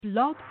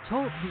Blog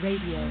Talk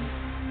Radio.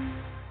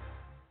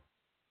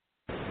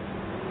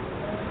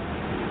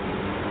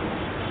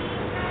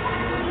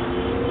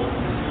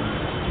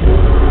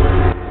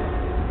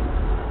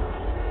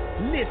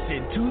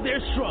 Listen to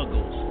their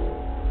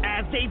struggles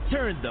as they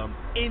turn them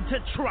into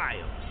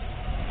triumphs.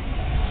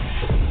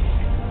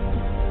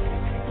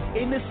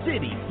 In a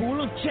city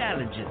full of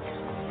challenges,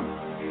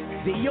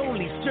 they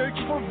only search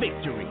for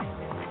victory,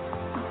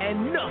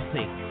 and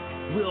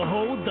nothing will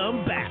hold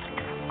them back.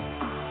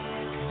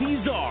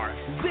 These are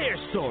their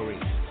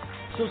stories.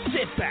 So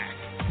sit back,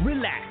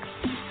 relax,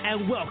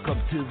 and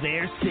welcome to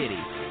their city.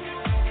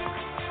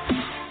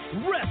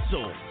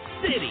 Wrestle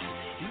City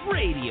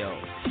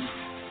Radio.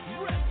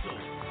 Wrestle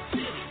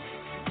City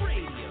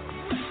Radio.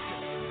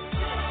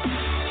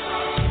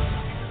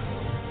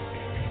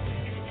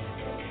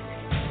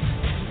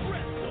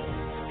 Wrestle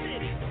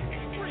City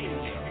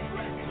Radio.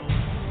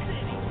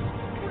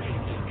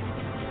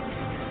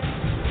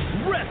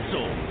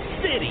 Wrestle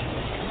City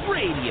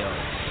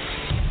Radio.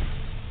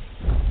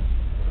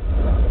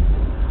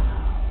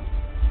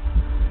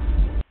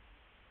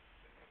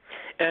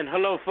 And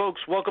hello,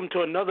 folks. Welcome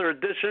to another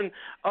edition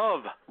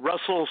of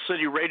Wrestle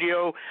City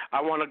Radio.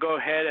 I want to go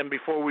ahead and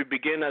before we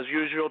begin, as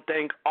usual,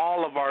 thank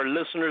all of our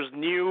listeners,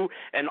 new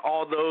and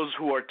all those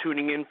who are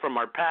tuning in from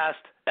our past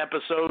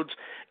episodes,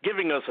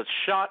 giving us a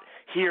shot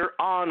here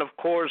on, of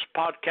course,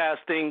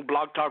 podcasting,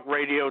 Blog Talk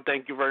Radio.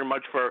 Thank you very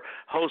much for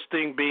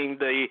hosting, being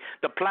the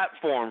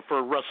platform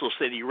for Wrestle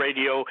City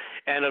Radio.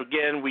 And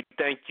again, we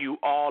thank you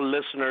all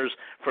listeners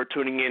for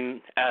tuning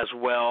in as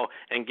well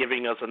and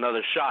giving us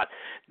another shot.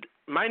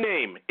 My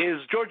name is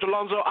Jorge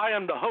Alonso. I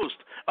am the host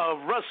of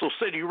Wrestle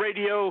City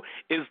Radio.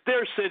 Is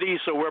their city,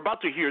 so we're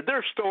about to hear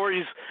their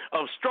stories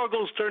of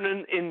struggles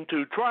turning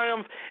into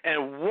triumph,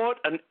 and what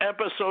an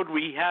episode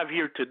we have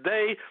here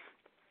today.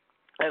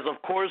 As,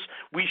 of course,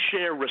 we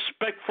share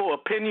respectful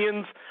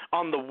opinions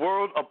on the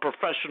world of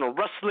professional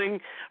wrestling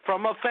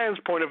from a fan's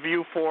point of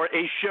view for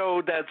a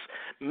show that's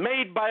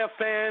made by a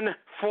fan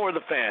for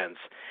the fans.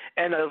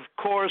 And, of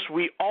course,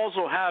 we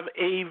also have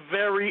a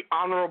very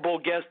honorable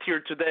guest here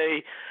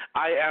today.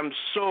 I am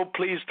so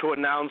pleased to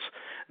announce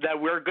that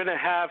we're going to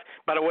have,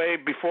 by the way,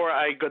 before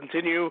I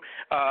continue,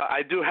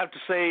 I do have to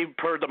say,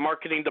 per the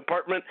marketing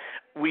department,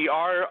 we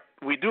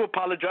do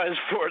apologize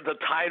for the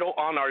title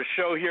on our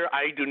show here.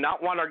 I do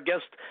not want our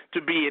guest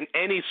to be in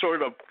any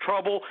sort of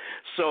trouble.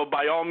 So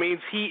by all means,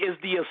 he is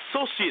the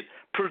associate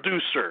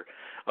producer.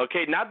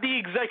 Okay, not the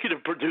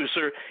executive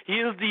producer. He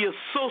is the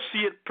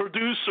associate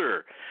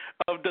producer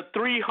of the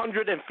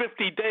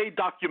 350-day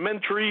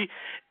documentary,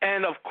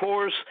 and, of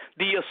course,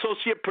 the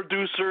associate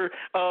producer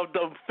of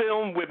the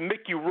film with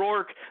Mickey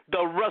Rourke,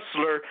 The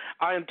Wrestler.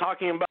 I am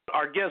talking about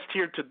our guest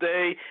here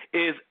today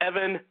is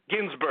Evan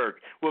Ginzburg.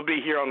 Will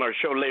be here on our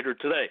show later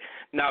today.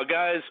 Now,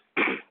 guys,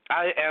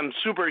 I am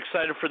super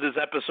excited for this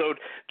episode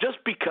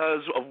just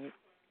because of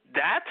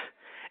that.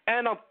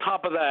 And on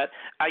top of that,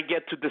 I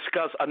get to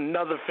discuss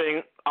another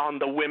thing on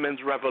the women's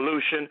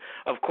revolution,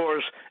 of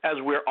course, as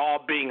we're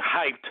all being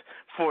hyped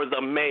for the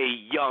Mae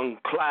Young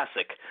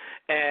Classic.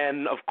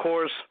 And, of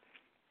course,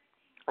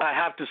 I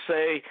have to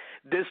say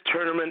this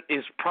tournament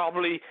is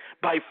probably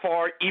by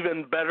far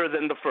even better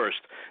than the first.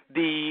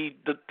 The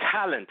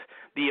talent,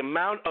 the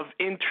amount of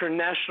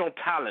international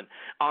talent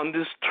on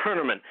this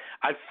tournament,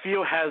 I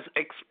feel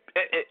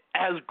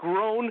has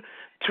grown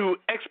to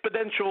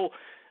exponential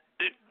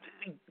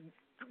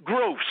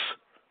growth,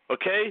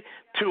 okay,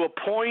 to a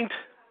point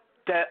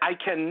that I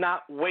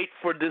cannot wait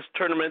for this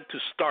tournament to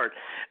start.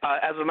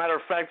 As a matter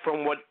of fact,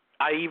 from what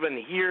I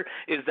even hear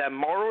is that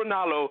Mauro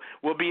Ranallo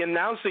will be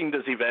announcing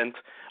this event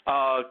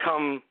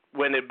come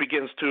when it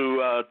begins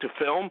to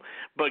film.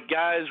 But,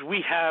 guys,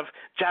 we have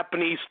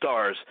Japanese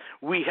stars.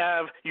 We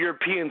have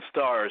European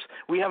stars.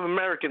 We have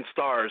American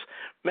stars.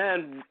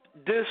 Man,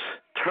 this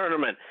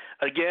tournament,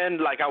 again,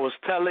 like I was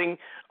telling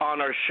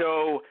on our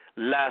show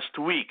last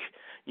week,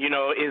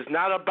 is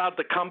not about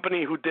the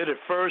company who did it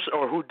first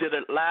or who did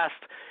it last.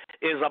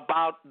 Is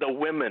about the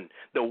women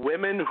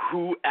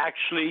who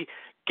actually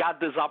got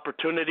this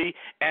opportunity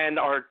and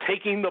are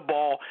taking the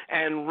ball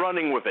and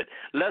running with it.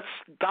 Let's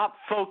stop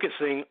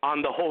focusing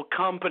on the whole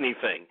company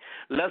thing.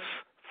 Let's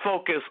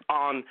focus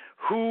on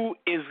who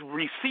is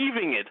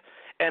receiving it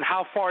and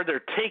how far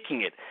they're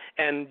taking it.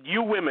 And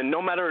you women,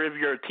 no matter if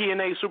you're a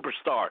TNA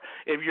superstar,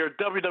 if you're a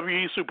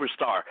WWE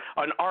superstar,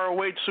 an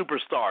ROH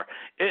superstar,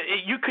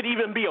 you could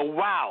even be a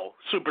WOW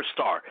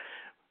superstar.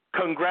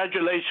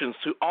 Congratulations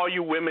to all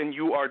you women.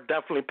 You are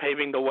definitely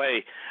paving the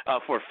way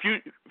for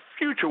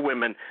future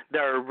women that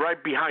are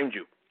right behind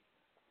you.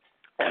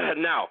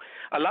 Now,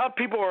 a lot of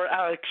people are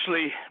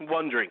actually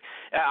wondering.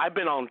 I've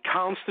been on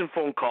constant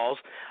phone calls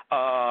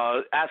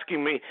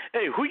asking me,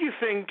 hey, who do you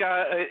think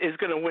is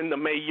going to win the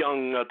Mae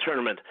Young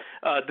tournament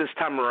this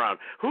time around?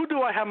 Who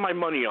do I have my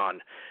money on?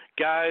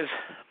 Guys,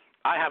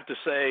 I have to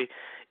say,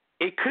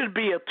 it could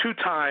be a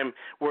two-time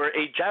where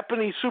a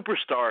Japanese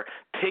superstar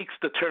takes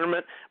the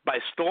tournament by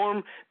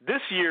storm.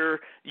 This year,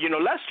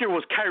 last year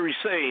was Kairi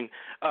Sane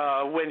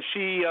when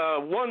she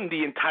won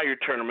the entire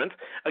tournament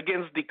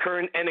against the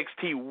current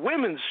NXT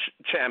Women's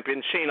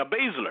Champion, Shayna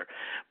Baszler.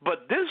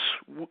 But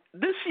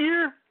this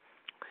year,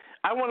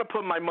 I want to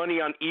put my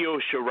money on Io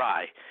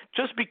Shirai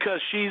just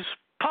because she's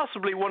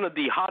possibly one of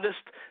the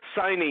hottest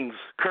signings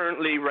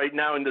currently right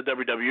now in the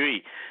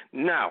WWE.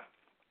 Now,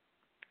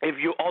 if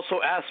you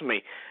also ask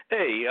me,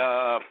 hey,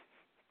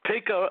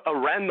 pick a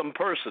random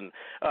person,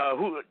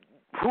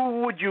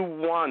 who would you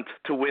want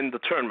to win the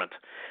tournament?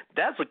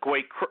 That's a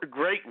great.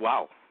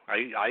 Wow.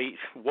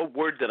 What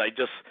word did I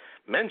just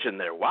mention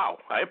there? Wow.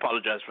 I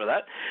apologize for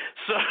that.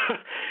 So,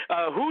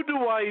 who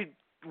do I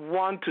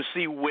want to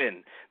see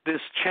win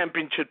this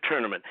championship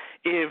tournament?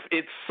 If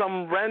it's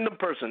some random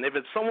person, if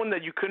it's someone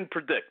that you couldn't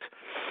predict,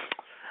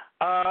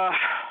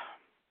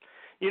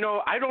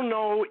 I don't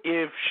know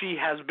if she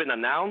has been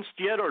announced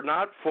yet or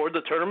not for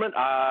the tournament.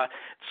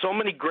 So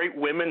many great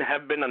women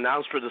have been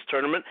announced for this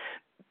tournament.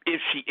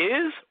 If she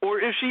is or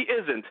if she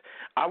isn't,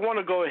 I want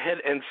to go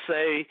ahead and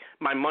say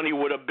my money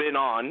would have been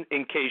on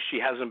in case she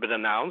hasn't been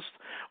announced.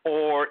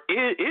 Or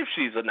if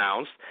she's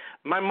announced,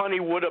 my money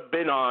would have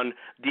been on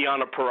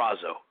Deonna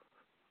Purrazzo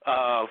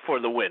for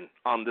the win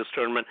on this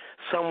tournament.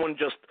 Someone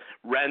just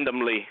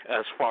randomly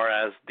as far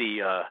as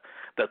the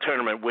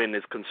tournament win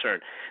is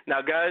concerned.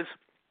 Now, guys,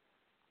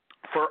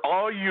 for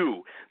all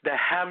you that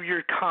have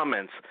your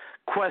comments,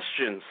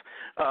 questions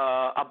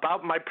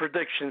about my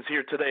predictions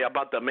here today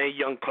about the Mae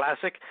Young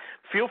Classic,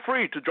 feel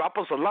free to drop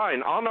us a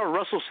line on our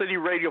Wrestle City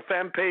Radio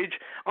fan page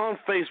on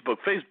Facebook,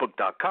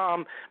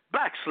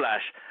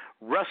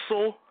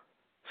 facebook.com/Wrestle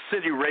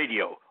City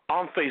Radio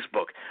on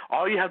Facebook.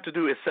 All you have to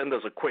do is send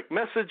us a quick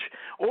message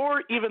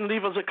or even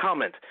leave us a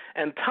comment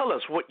and tell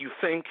us what you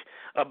think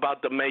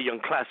about the Mae Young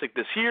Classic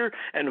this year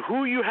and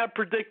who you have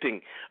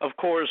predicting, of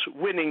course,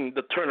 winning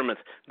the tournament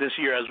this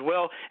year as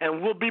well.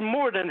 And we'll be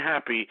more than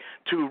happy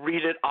to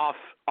read it off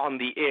on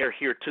the air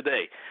here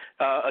today.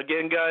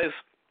 Again, guys,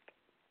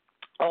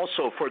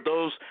 also, for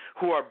those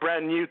who are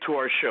brand new to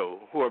our show,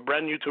 who are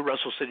brand new to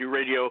Wrestle City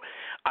Radio,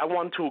 I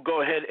want to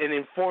go ahead and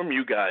inform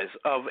you guys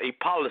of a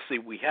policy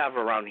we have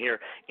around here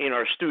in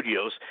our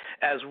studios,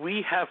 as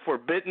we have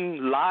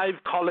forbidden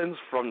live call-ins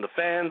from the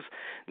fans,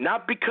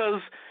 not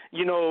because,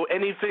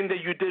 anything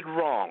that you did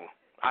wrong.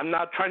 I'm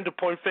not trying to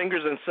point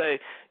fingers and say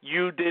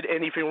you did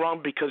anything wrong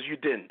because you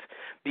didn't.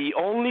 The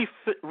only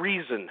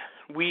reason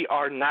we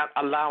are not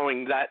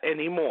allowing that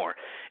anymore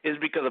is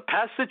because of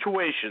past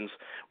situations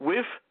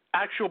with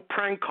actual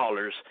prank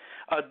callers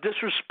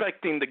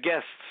disrespecting the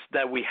guests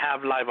that we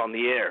have live on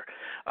the air,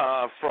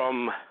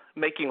 from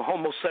making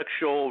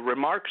homosexual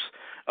remarks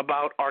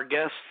about our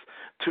guests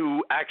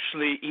to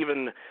actually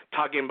even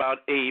talking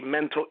about a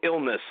mental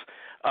illness,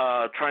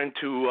 trying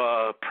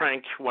to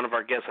prank one of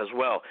our guests as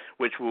well,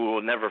 which we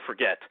will never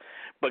forget.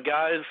 But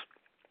guys,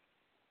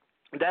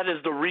 that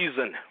is the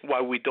reason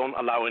why we don't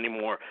allow any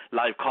more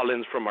live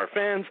call-ins from our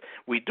fans.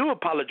 We do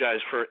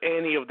apologize for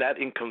any of that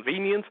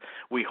inconvenience.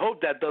 We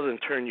hope that doesn't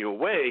turn you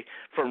away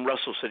from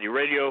Wrestle City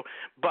Radio.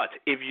 But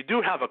if you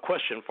do have a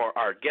question for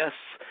our guests,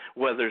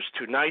 whether it's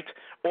tonight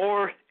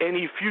or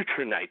any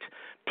future night,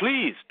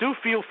 please do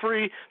feel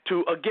free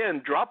to,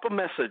 again, drop a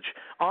message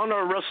on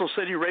our Wrestle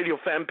City Radio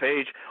fan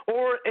page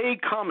or a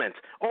comment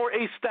or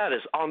a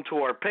status onto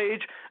our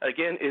page.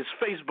 Again, is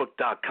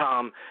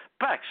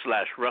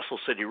facebook.com/Wrestle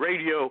City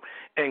Radio,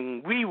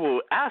 and we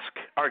will ask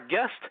our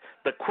guest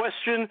the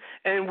question,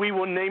 and we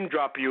will name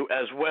drop you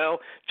as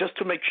well, just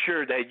to make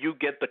sure that you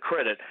get the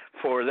credit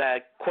for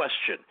that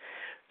question.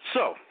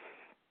 So,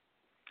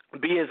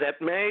 be as that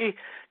may,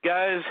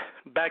 guys,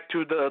 back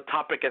to the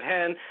topic at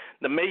hand.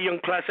 The Mae Young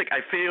Classic,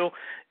 I feel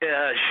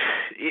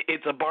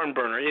it's a barn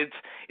burner. It's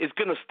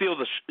going to steal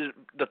the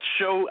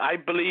show, I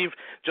believe,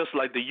 just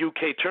like the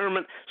UK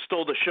tournament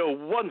stole the show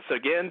once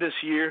again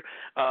this year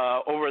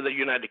over the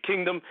United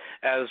Kingdom,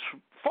 as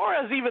far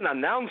as even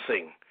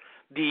announcing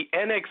the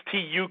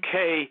NXT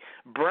UK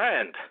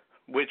brand,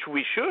 which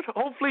we should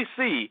hopefully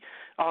see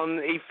on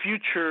a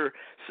future,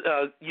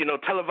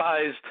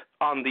 televised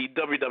on the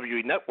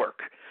WWE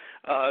Network.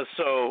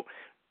 So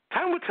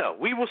time will tell.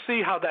 We will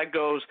see how that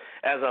goes,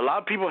 as a lot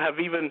of people have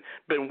even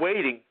been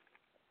waiting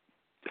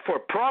for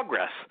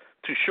Progress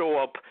to show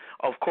up,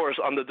 of course,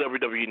 on the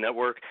WWE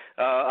Network.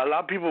 A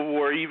lot of people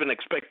were even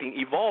expecting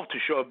Evolve to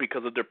show up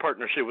because of their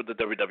partnership with the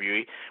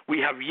WWE. We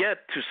have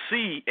yet to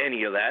see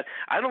any of that.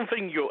 I don't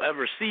think you'll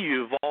ever see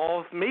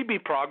Evolve. Maybe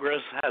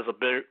Progress has a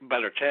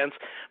better chance,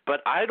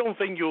 but I don't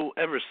think you'll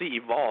ever see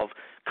Evolve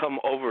come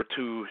over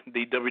to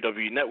the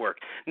WWE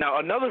Network. Now,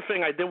 another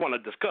thing I did want to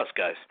discuss,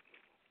 guys,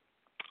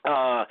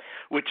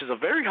 which is a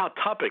very hot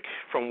topic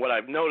from what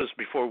I've noticed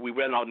before we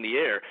went on the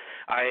air.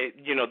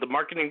 The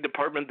marketing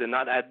department did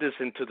not add this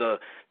into the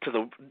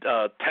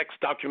text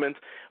document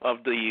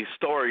of the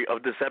story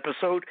of this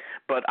episode,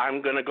 but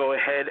I'm going to go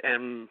ahead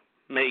and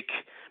make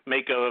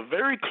a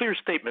very clear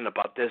statement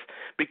about this,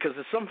 because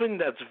it's something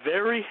that's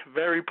very,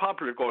 very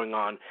popular going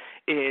on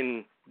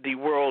in the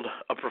world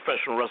of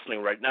professional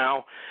wrestling right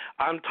now.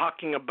 I'm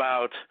talking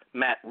about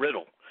Matt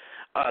Riddle.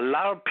 A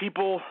lot of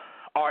people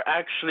are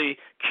actually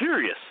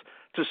curious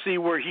to see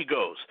where he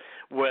goes,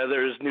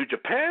 whether it's New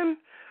Japan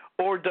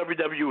or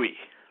WWE.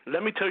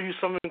 Let me tell you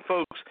something,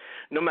 folks.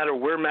 No matter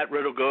where Matt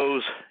Riddle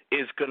goes,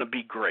 it's going to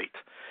be great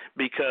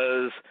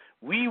because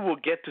we will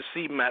get to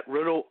see Matt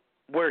Riddle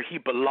where he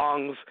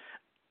belongs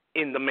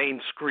in the main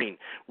screen,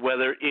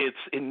 whether it's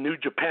in New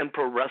Japan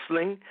Pro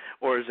Wrestling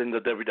or is in the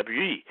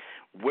WWE.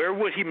 Where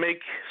would he make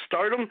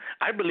stardom?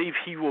 I believe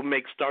he will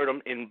make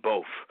stardom in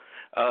both,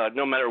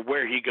 no matter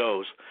where he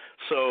goes.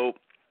 So,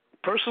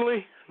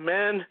 personally,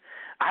 man,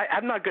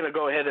 I'm not going to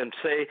go ahead and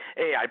say,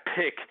 hey, I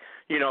pick,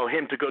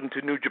 him to go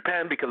into New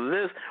Japan because of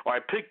this, or I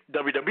pick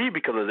WWE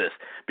because of this,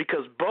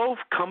 because both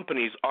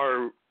companies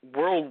are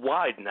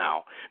worldwide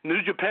now.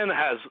 New Japan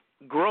has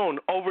grown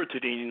over to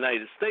the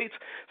United States,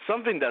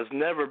 something that's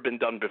never been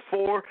done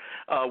before,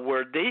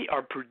 where they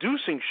are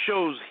producing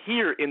shows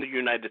here in the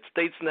United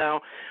States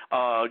now,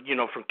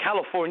 from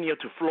California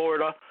to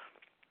Florida.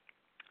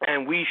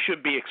 And we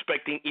should be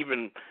expecting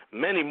even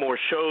many more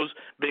shows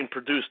being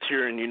produced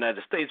here in the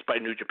United States by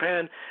New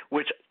Japan,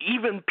 which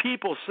even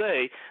people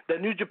say that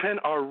New Japan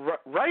are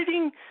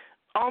riding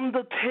on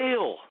the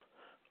tail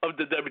of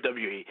the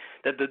WWE,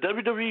 that the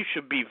WWE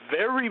should be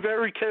very,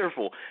 very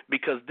careful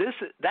because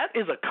that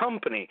is a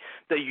company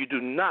that you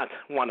do not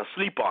want to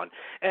sleep on.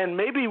 And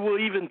maybe we'll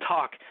even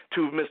talk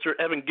to Mr.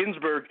 Evan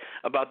Ginzburg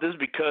about this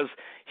because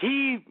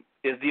he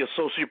is the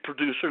associate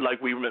producer,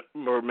 like we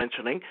were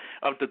mentioning,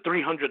 of the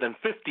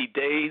 350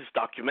 Days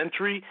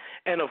documentary,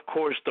 and of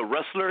course the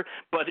wrestler,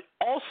 but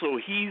also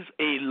he's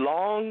a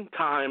long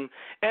time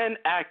and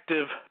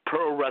active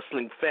pro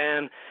wrestling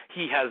fan.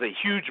 He has a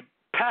huge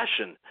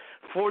passion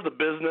for the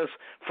business,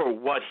 for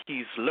what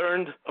he's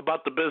learned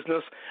about the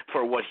business,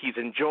 for what he's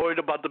enjoyed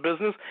about the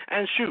business,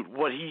 and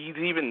what he's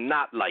even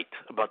not liked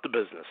about the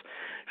business.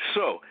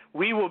 So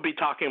we will be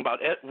talking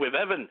with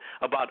Evan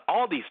about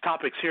all these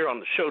topics here on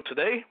the show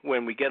today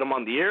when we get him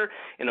on the air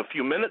in a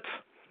few minutes.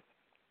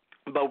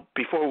 But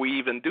before we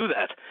even do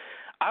that,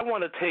 I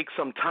want to take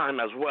some time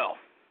as well,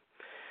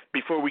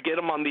 before we get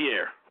him on the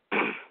air,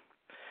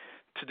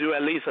 to do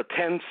at least a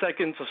 10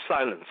 seconds of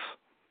silence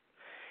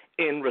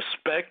in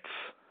respect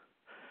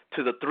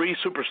to the three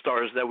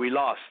superstars that we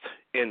lost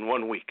in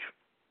 1 week.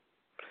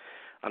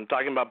 I'm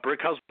talking about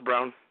Brickhouse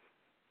Brown.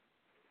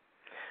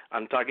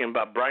 I'm talking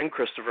about Brian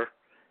Christopher.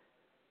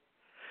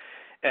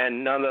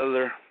 And none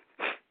other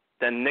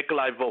than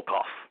Nikolai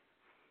Volkov.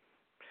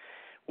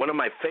 One of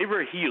my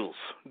favorite heels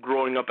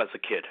growing up as a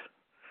kid.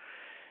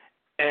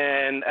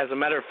 And as a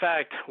matter of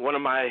fact, one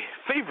of my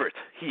favorite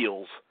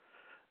heels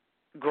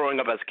growing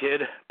up as a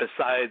kid,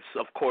 besides,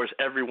 of course,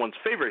 everyone's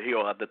favorite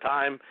heel at the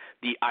time,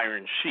 the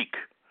Iron Sheik.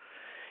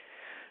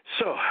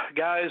 So,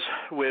 guys,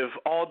 with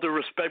all due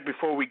respect,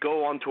 before we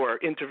go on to our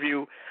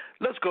interview,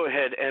 let's go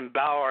ahead and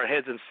bow our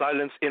heads in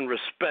silence in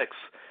respects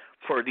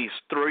for these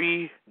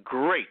three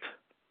great,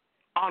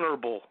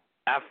 honorable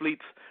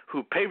athletes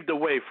who paved the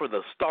way for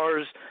the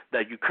stars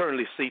that you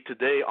currently see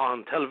today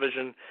on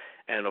television,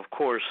 and, of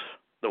course,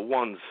 the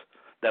ones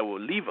that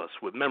will leave us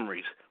with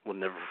memories we'll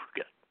never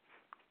forget.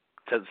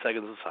 10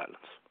 seconds of silence.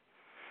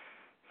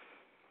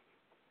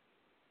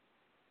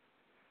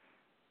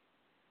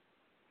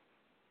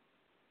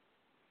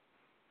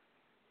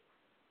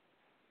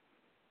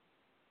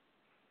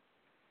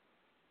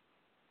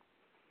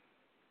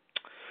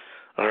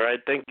 All right,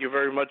 thank you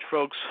very much,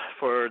 folks,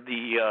 for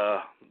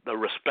the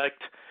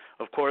respect.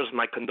 Of course,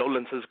 my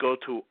condolences go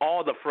to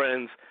all the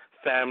friends,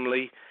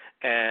 family,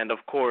 and, of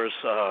course,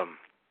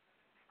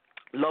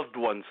 loved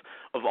ones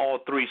of all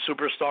three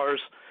superstars.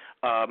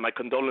 My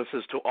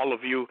condolences to all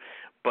of you,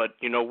 but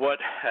you know what?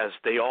 As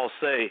they all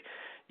say,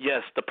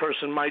 yes, the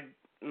person might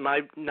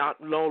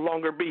not no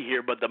longer be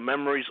here, but the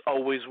memories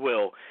always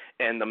will,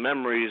 and the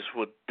memories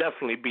will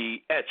definitely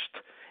be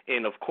etched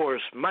in, of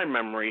course, my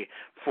memory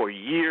for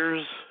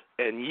years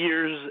and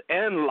years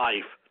and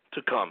life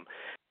to come.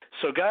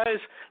 So, guys,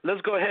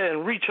 let's go ahead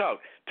and reach out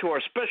to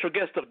our special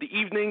guest of the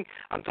evening.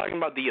 I'm talking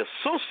about the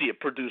associate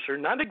producer,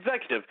 not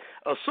executive,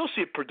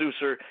 associate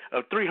producer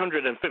of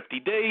 350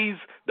 Days,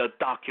 the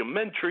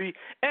documentary,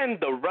 and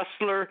the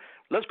wrestler.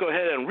 Let's go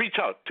ahead and reach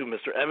out to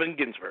Mr. Evan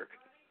Ginzburg.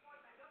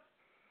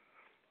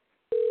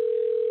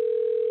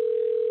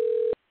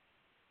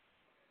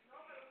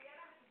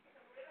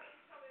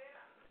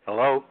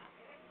 Hello?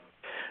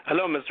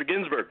 Hello, Mr.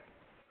 Ginzburg.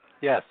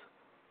 Yes.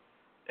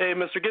 Hey,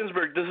 Mr.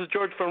 Ginzburg, this is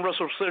George from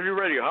Wrestle City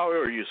Radio. How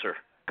are you, sir?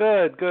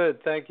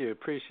 Good. Thank you.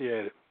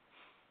 Appreciate it.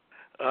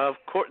 Of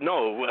course.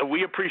 No,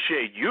 we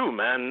appreciate you,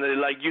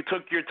 man. Like, you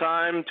took your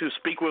time to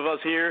speak with us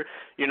here.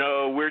 You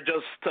know, we're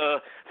just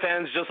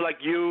fans just like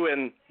you,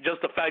 and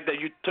just the fact that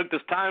you took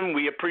this time,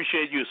 we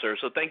appreciate you, sir.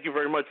 So thank you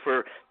very much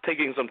for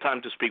taking some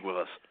time to speak with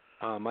us.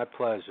 My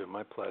pleasure.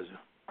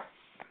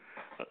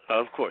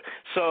 Of course.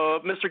 So,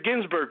 Mr.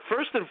 Ginzburg,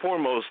 first and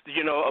foremost,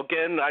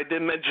 again, I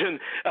did mention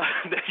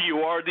that you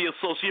are the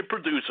associate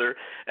producer,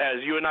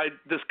 as you and I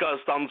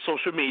discussed on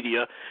social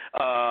media.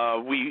 I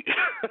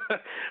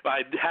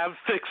have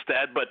fixed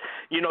that, but,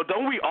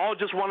 don't we all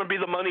just want to be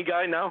the money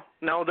guy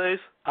nowadays?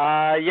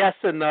 Yes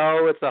and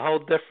no. It's a whole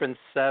different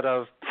set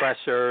of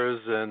pressures,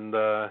 and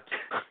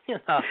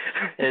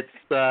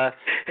it's a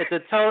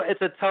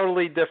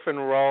totally different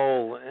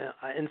role.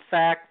 In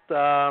fact,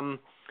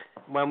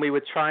 when we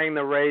were trying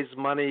to raise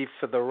money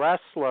for the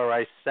wrestler,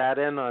 I sat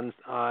in on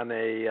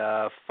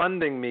a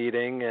funding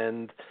meeting,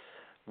 and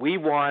we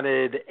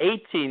wanted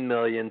 $18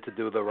 million to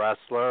do the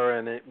wrestler,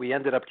 and we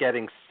ended up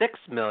getting $6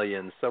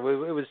 million. So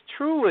it was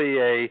truly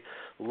a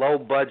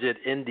low-budget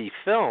indie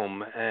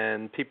film,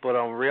 and people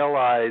don't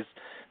realize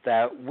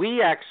that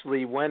we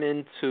actually went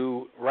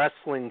into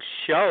wrestling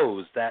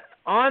shows, that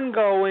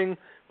ongoing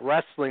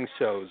wrestling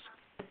shows.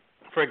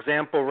 For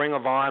example, Ring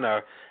of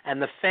Honor,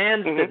 and the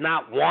fans did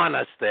not want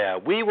us there.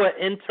 We were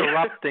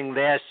interrupting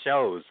their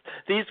shows.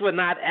 These were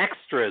not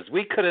extras.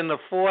 We couldn't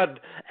afford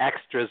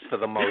extras for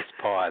the most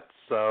part.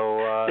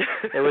 So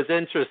it was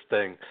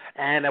interesting.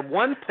 And at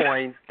one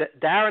point,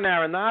 Darren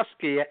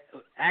Aronofsky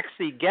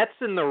actually gets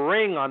in the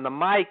ring on the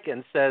mic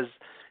and says,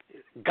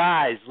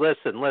 guys,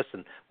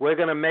 listen, we're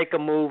going to make a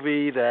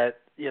movie that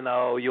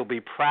you'll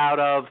be proud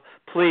of.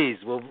 Please,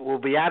 we'll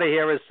be out of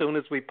here as soon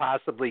as we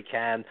possibly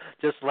can.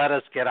 Just let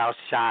us get our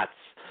shots.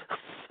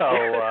 So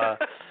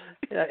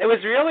it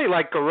was really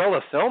like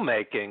guerrilla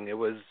filmmaking. It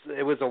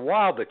was a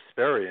wild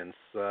experience.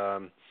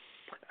 When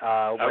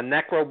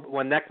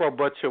Necro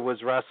Butcher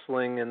was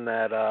wrestling in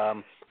that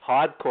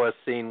hardcore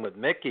scene with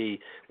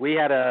Mickey, we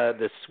had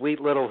this sweet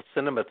little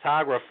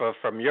cinematographer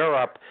from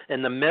Europe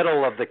in the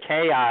middle of the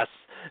chaos.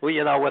 With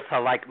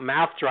her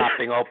mouth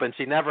dropping open.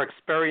 She never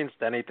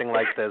experienced anything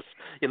like this,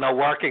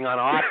 working on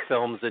art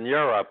films in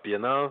Europe,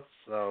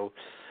 So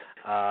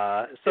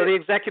the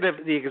executive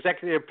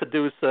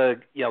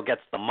producer,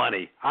 gets the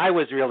money. I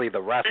was really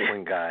the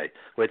wrestling guy,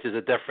 which is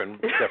a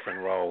different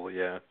role,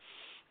 yeah.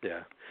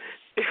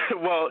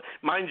 Well,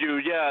 mind you,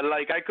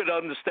 I could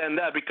understand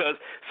that, because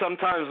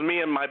sometimes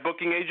me and my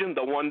booking agent,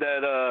 the one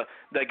that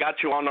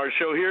got you on our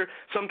show here,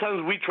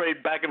 sometimes we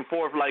trade back and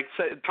forth,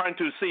 trying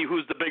to see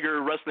who's the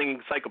bigger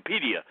wrestling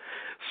encyclopedia.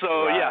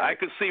 So, right. I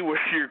could see where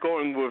you're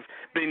going with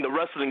being the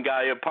wrestling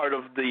guy, a part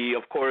of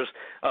of course,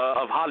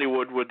 of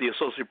Hollywood with the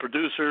associate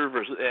producer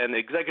and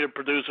executive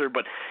producer.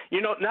 But,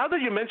 now that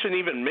you mention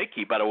even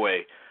Mickey, by the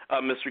way,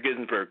 Mr.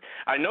 Ginzburg,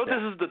 I know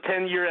this is the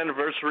 10-year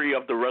anniversary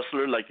of The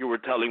Wrestler, like you were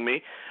telling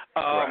me.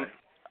 Right.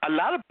 A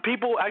lot of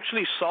people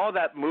actually saw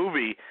that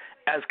movie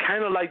as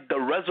kind of like the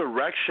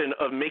resurrection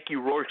of Mickey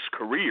Rourke's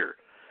career.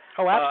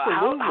 Oh,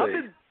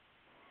 absolutely.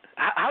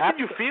 How did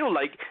you feel?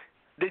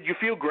 Did you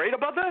feel great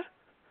about that?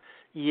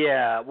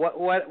 Yeah.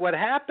 What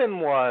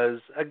happened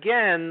was,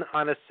 again,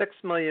 on a $6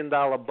 million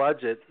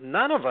budget,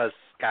 none of us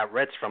got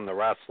rich from The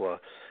Wrestler.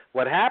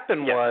 What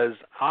happened was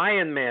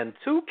Iron Man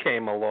 2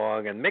 came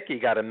along, and Mickey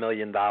got $1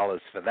 million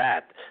for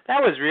that.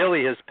 That was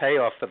really his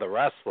payoff for The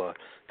Wrestler,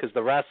 because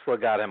The Wrestler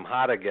got him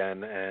hot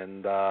again,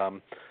 and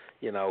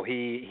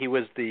he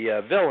was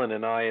the villain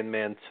in Iron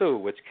Man 2,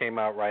 which came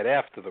out right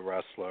after The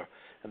Wrestler,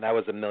 and that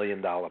was $1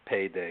 million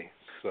payday.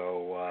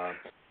 So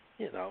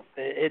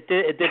it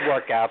did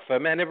work out for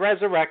him, and it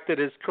resurrected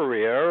his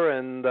career,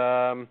 and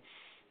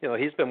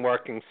he's been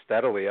working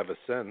steadily ever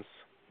since.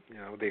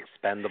 The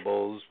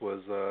Expendables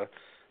was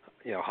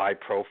high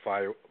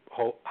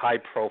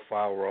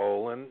profile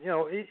role, and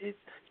he's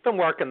been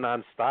working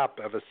nonstop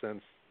ever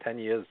since. 10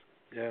 years,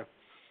 yeah.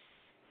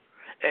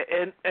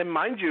 And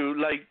mind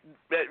you,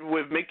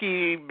 with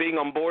Mickey being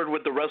on board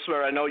with The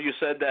Wrestler, I know you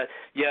said that,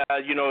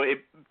 it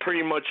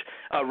pretty much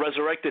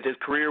resurrected his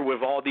career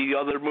with all the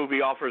other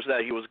movie offers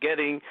that he was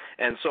getting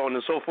and so on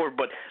and so forth.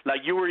 But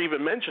like you were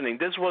even mentioning,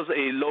 this was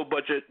a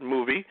low-budget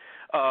movie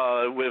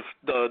with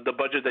the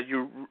budget that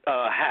you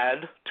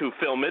had to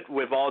film it,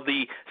 with all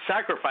the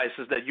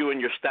sacrifices that you and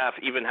your staff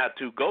even had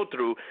to go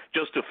through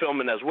just to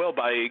film it as well,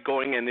 by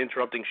going and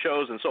interrupting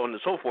shows and so on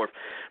and so forth.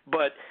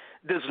 But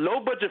this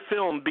low-budget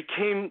film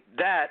became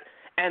that,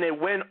 and it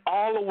went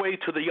all the way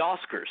to the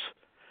Oscars.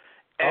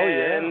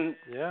 And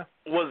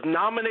was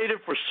nominated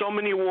for so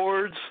many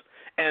awards,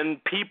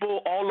 and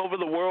people all over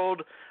the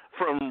world,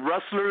 from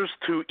wrestlers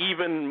to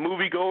even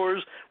moviegoers,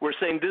 were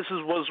saying this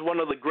was one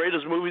of the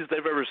greatest movies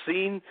they've ever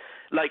seen.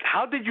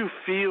 How did you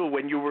feel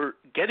when you were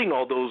getting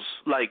all those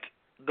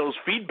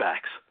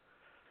feedbacks?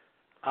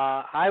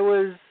 I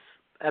was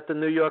at the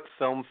New York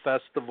Film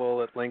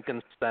Festival at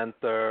Lincoln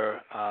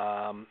Center,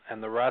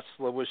 and The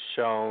Wrestler was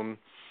shown,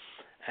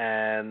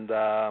 and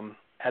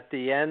at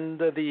the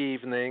end of the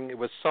evening, it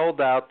was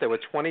sold out. There were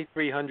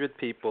 2,300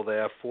 people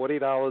there,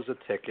 $40 a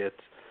ticket,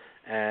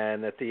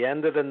 and at the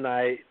end of the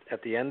night,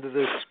 at the end of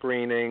the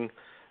screening,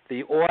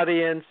 the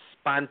audience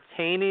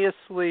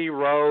spontaneously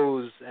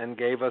rose and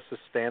gave us a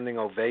standing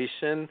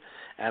ovation,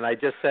 and I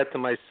just said to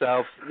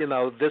myself,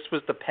 this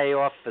was the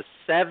payoff for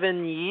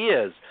 7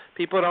 years.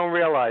 People don't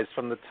realize,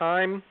 from the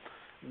time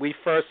we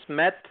first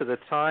met to the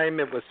time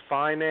it was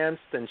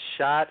financed and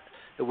shot,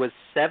 it was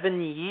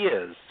 7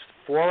 years,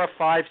 4 or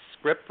 5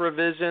 script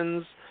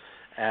revisions,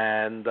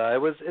 and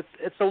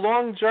it's a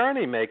long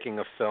journey making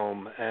a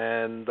film,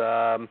 and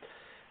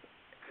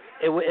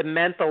it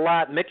meant a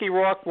lot. Mickey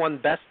Rourke won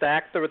Best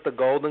Actor at the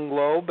Golden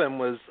Globe and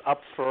was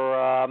up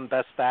for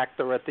Best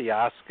Actor at the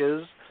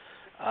Oscars.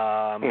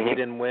 He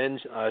didn't win.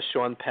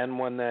 Sean Penn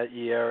won that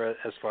year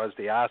as far as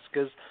the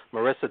Oscars.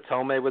 Marissa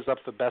Tomei was up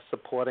for Best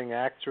Supporting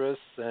Actress,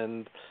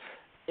 and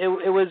it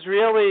was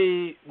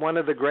really one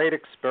of the great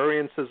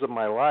experiences of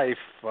my life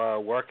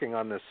working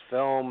on this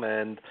film.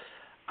 And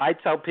I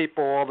tell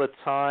people all the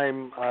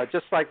time,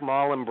 just like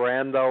Marlon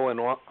Brando and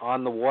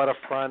On the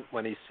Waterfront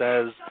when he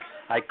says,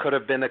 I could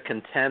have been a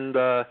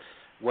contender,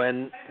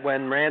 when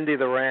Randy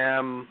the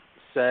Ram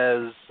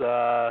says,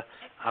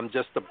 I'm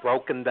just a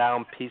broken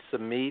down piece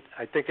of meat,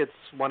 I think it's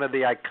one of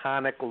the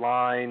iconic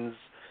lines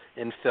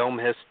in film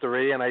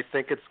history, and I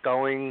think it's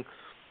going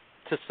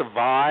to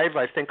survive.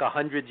 I think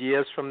 100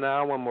 years from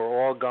now, when we're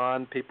all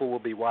gone, people will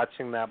be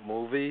watching that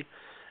movie,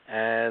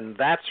 and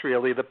that's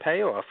really the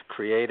payoff,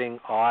 creating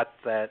art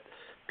that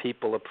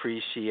people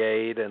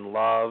appreciate and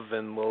love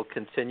and will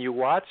continue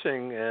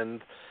watching.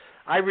 And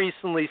I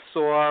recently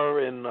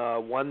saw in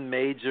one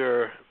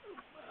major,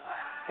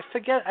 I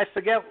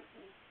forget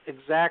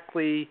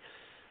exactly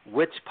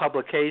which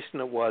publication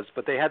it was,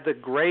 but they had the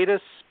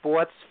greatest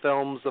sports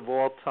films of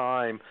all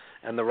time,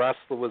 and The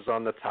Wrestler was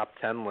on the top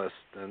 10 list,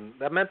 and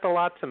that meant a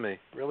lot to me.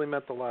 Really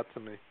meant a lot to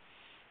me.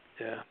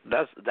 Yeah,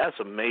 that's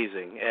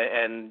amazing,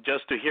 and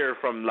just to hear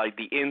from like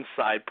the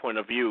inside point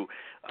of view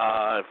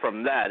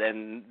from that,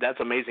 and that's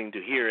amazing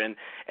to hear. And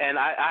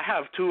I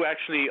have two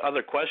actually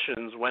other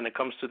questions when it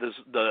comes to this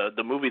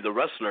the movie The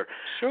Wrestler.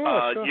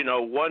 Sure. You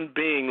know, one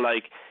being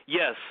like,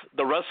 yes,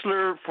 The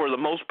Wrestler for the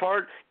most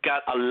part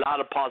got a lot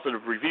of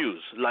positive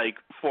reviews, like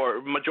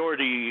for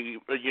majority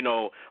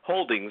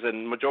holdings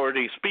and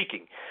majority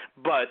speaking,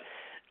 but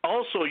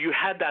also you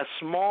had that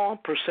small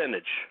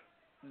percentage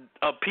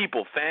of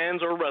people,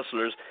 fans or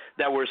wrestlers,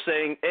 that were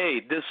saying, hey,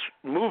 this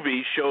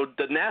movie showed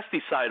the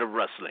nasty side of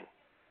wrestling,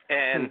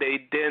 and they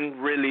didn't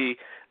really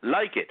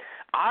like it.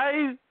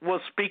 I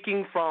was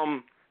speaking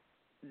from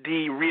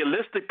the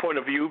realistic point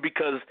of view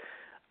because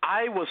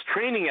I was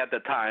training at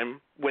the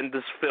time when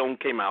this film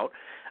came out.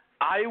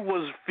 I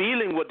was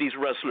feeling what these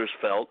wrestlers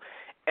felt,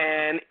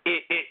 and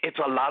it's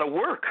a lot of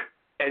work,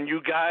 and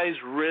you guys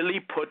really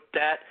put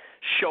that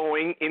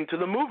showing into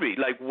the movie,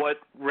 like what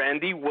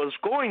Randy was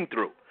going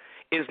through.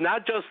 It's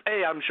not just,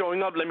 hey, I'm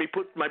showing up, let me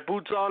put my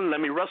boots on, let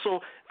me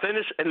wrestle,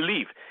 finish, and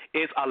leave.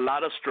 It's a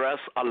lot of stress,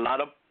 a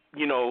lot of,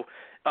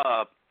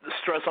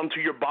 stress onto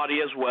your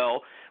body as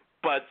well.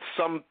 But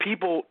some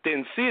people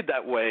didn't see it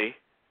that way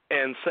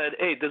and said,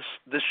 hey,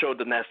 this showed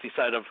the nasty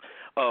side of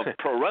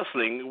pro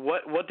wrestling.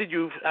 What did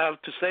you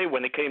have to say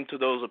when it came to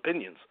those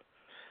opinions?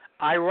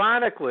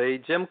 Ironically,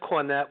 Jim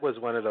Cornette was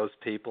one of those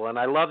people, and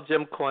I love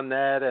Jim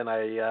Cornette, and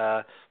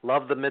I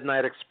love the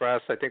Midnight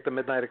Express. I think the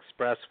Midnight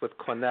Express with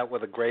Cornette were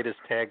the greatest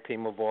tag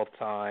team of all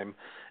time,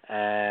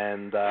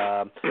 and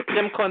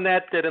Jim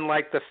Cornette didn't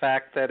like the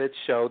fact that it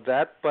showed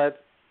that,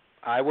 but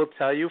I will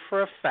tell you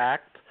for a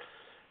fact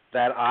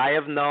that I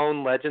have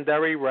known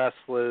legendary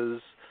wrestlers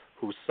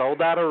who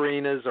sold out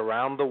arenas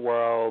around the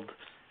world,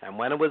 and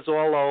when it was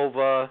all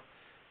over,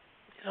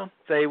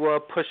 they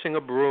were pushing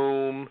a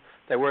broom,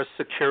 they were a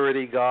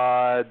security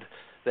guard,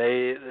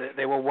 they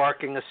were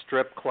working a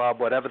strip club,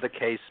 whatever the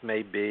case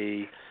may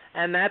be.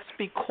 And that's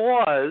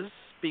because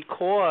the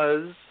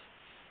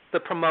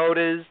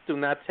promoters do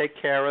not take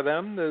care of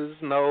them. There's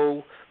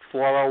no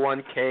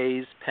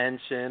 401ks,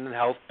 pension,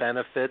 health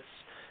benefits,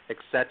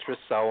 etc.,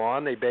 so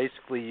on. They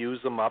basically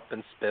use them up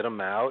and spit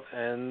them out.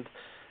 And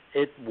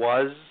it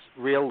was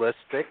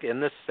realistic in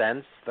the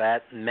sense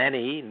that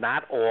many,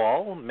 not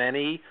all,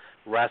 many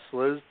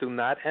wrestlers do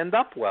not end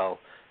up well.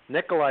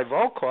 Nikolai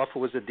Volkov, who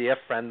was a dear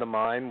friend of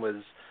mine,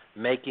 was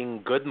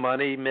making good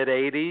money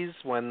mid-'80s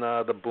when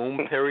the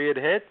boom period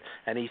hit,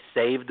 and he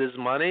saved his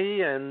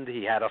money, and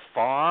he had a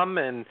farm,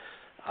 and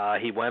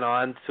he went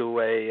on to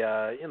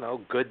a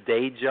good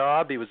day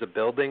job. He was a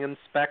building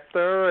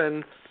inspector,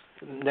 and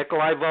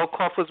Nikolai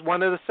Volkov was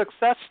one of the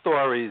success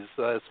stories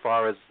as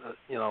far as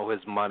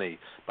his money.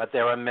 But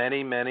there are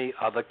many, many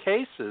other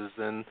cases,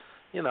 and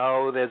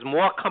there's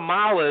more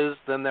Kamalas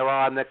than there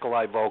are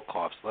Nikolai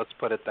Volkovs. Let's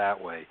put it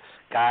that way.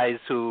 Guys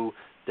who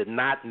did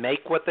not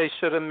make what they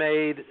should have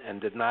made and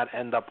did not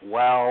end up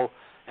well,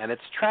 and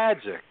it's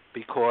tragic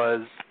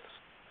because,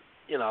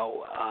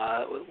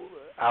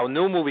 our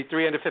new movie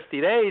 350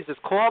 Days is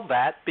called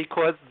that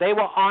because they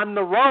were on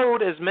the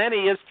road as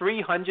many as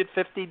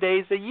 350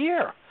 days a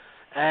year.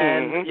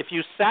 And if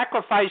you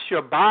sacrifice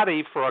your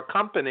body for a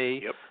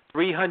company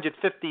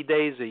 350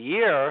 days a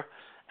year,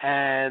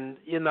 and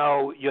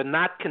you're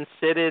not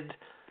considered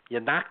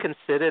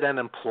an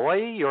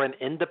employee, you're an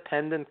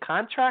independent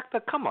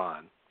contractor. Come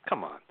on.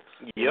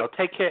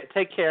 Take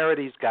care of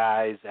these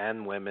guys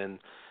and women,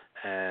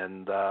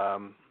 and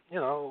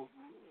so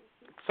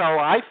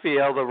I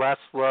feel The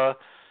Wrestler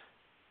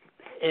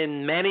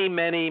in many,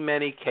 many,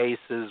 many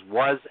cases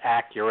was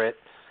accurate.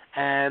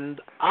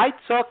 And I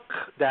took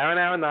Darren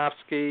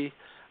Aronofsky,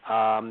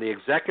 the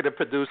executive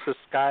producer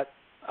Scott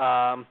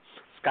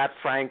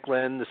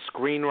Franklin, the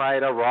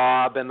screenwriter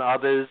Rob, and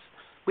others.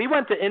 We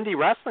went to indie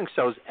wrestling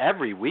shows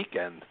every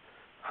weekend.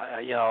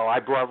 I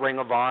brought Ring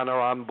of Honor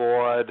on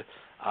board.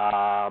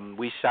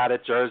 We shot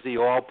at Jersey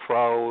All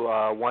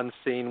Pro, one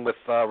scene with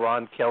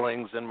Ron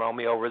Killings and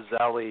Romeo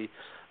Roselli.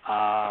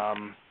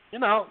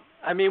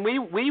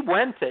 We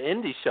went to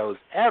indie shows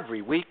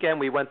every weekend.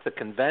 We went to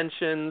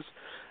conventions.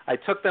 I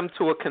took them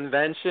to a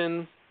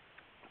convention.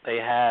 They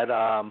had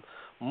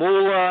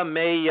Moolah,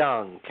 Mae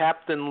Young,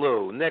 Captain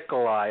Lou,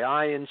 Nikolai,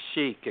 Iron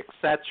Sheik,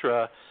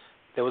 etc.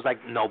 There was like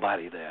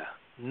nobody there.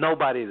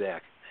 Nobody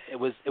there. It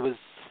was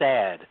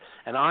sad.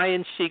 And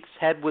Iron Sheik's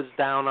head was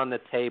down on the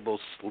table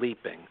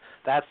sleeping.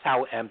 That's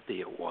how empty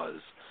it was.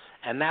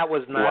 And that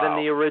was not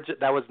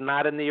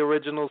in the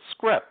original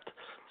script.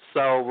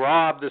 So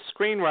Rob, the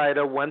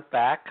screenwriter, went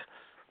back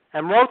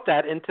and wrote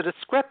that into the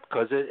script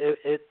because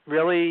it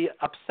really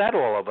upset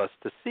all of us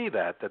to see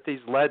that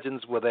these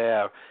legends were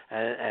there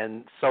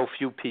and so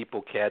few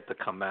people cared to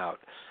come out.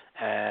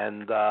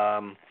 And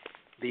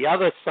the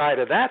other side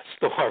of that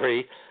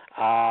story,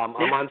 I'm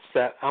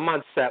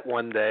on set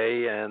one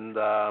day, and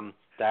Darren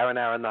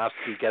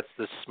Aronofsky gets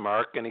this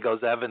smirk, and he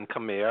goes, "Evan,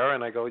 come here."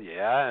 And I go,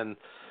 "Yeah." And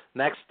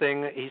next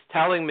thing, he's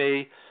telling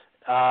me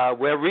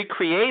we're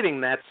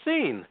recreating that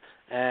scene.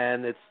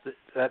 And it's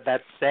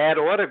that sad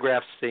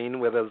autograph scene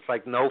where there's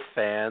like no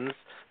fans.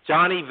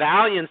 Johnny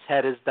Valiant's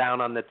head is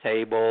down on the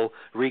table,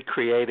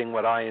 recreating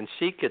what Iron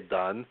Sheik had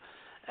done.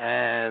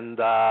 And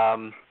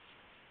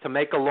to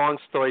make a long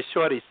story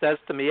short, he says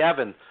to me,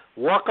 "Evan,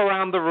 walk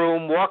around the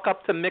room, walk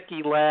up to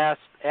Mickey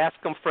last, ask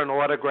him for an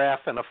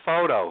autograph and a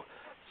photo."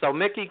 So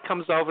Mickey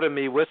comes over to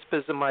me,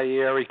 whispers in my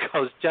ear, he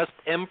goes, "Just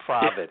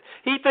improv it."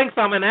 He thinks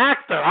I'm an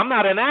actor. I'm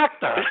not an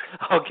actor,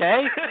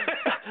 okay?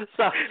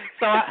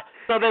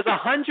 So there's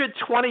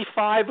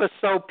 125 or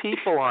so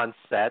people on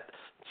set,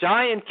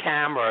 giant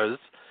cameras,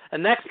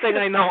 and next thing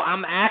I know,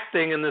 I'm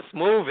acting in this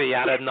movie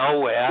out of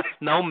nowhere,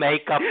 no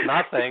makeup,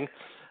 nothing.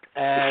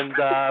 And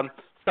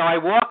so I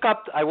walk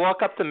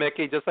up to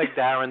Mickey just like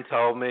Darren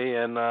told me,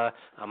 and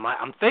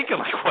I'm thinking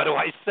like, what do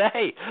I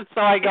say?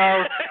 So I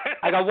go,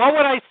 what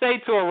would I say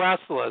to a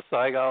wrestler? So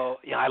I go,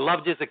 I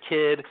loved you as a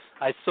kid.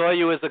 I saw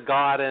you as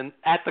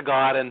at the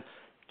Garden.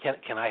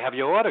 Can I have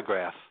your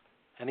autograph?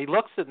 And he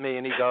looks at me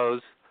and he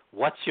goes,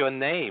 "What's your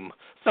name?"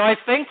 So I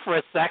think for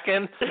a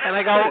second, and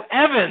I go,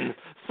 "Evan."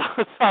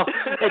 So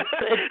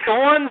it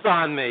dawns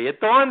on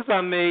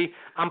me.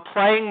 I'm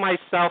playing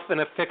myself in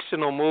a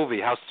fictional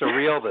movie. How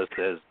surreal this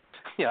is.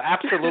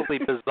 Absolutely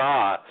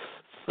bizarre.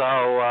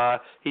 So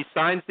he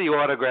signs the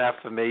autograph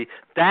for me.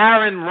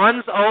 Darren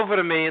runs over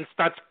to me and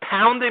starts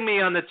pounding me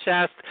on the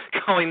chest,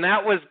 going,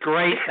 "That was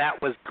great.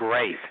 That was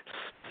great."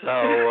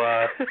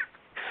 So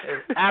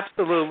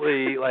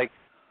absolutely like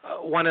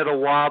one of the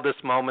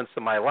wildest moments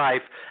of my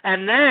life.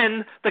 And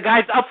then the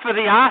guy's up for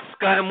the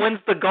Oscar and wins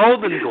the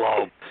Golden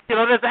Globe.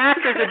 There's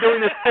actors that are doing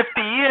this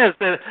 50 years.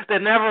 They're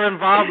never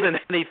involved in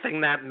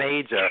anything that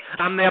major.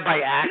 I'm there by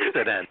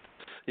accident,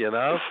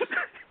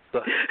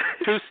 So,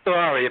 true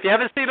story. If you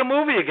haven't seen the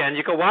movie again,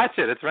 you can watch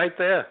it. It's right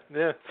there.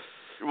 Yeah.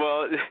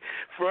 Well,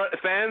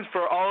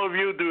 for all of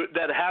you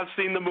that have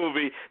seen the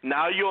movie,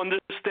 now you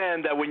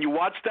understand that when you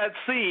watch that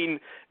scene,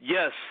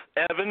 yes,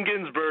 Evan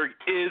Ginzburg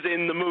is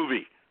in the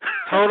movie.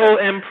 Total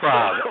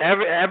improv.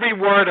 Every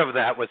word of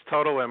that was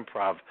total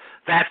improv.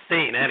 That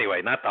scene,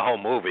 anyway, not the whole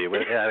movie.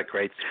 It had a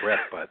great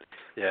script, but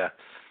yeah.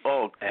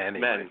 Oh anyway,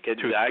 man,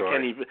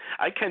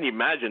 I can't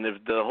imagine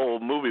if the whole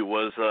movie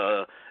was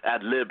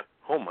ad lib.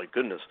 Oh my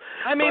goodness.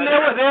 I mean,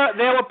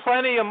 there were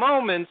plenty of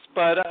moments,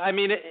 but I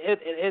mean,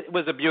 it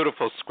was a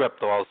beautiful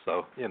script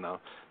also,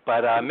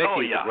 But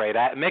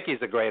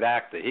Mickey's a great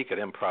actor. He could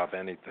improv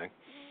anything.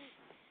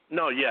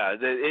 No, yeah.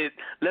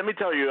 Let me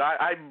tell you,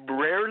 I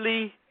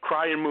rarely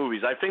cry in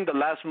movies. I think the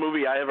last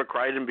movie I ever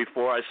cried in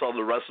before I saw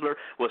The Wrestler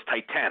was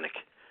Titanic.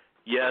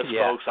 Yes,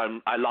 folks,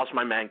 I lost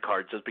my man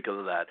card just because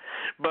of that.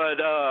 But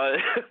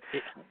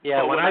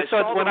yeah, when I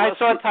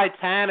saw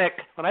Titanic,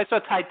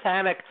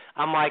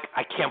 I'm like,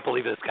 I can't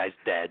believe this guy's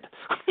dead.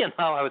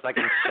 I was like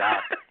in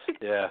shock.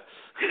 Yeah.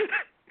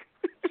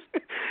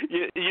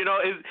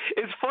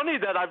 It's funny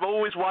that I've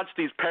always watched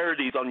these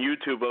parodies on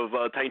YouTube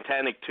of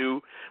Titanic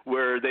 2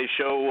 where they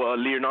show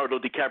Leonardo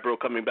DiCaprio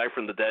coming back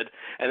from the dead,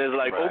 and it's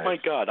like, right. Oh my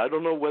God, I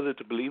don't know whether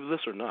to believe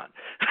this or not.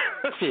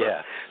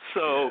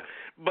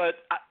 But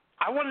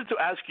I wanted to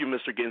ask you,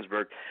 Mr.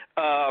 Ginzburg,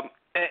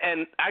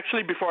 and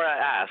actually before I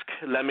ask,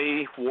 let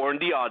me warn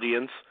the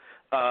audience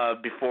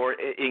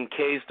in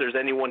case there's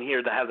anyone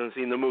here that hasn't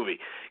seen the movie.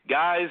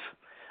 Guys,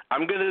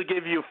 I'm going to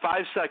give you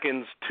 5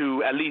 seconds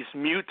to at least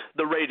mute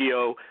the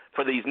radio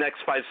for these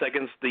next 5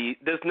 seconds.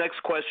 This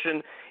next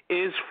question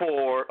is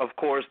for, of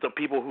course, the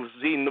people who've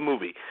seen the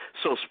movie.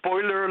 So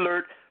spoiler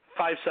alert,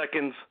 5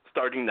 seconds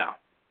starting now.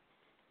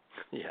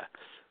 Yeah.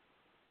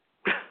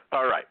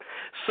 All right.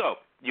 So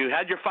You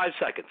had your 5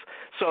 seconds.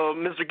 So,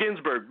 Mr.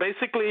 Ginzburg,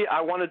 basically, I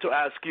wanted to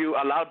ask you,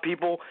 a lot of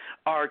people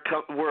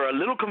were a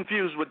little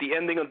confused with the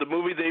ending of the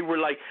movie. They were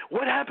like,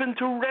 what happened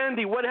to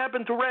Randy? What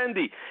happened to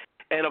Randy?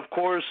 And, of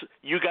course,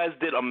 you guys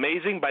did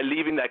amazing by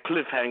leaving that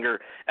cliffhanger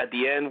at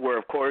the end where,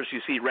 of course,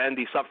 you see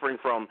Randy suffering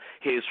from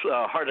his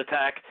heart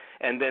attack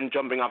and then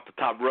jumping off the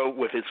top rope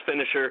with his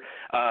finisher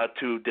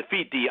to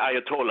defeat the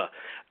Ayatollah.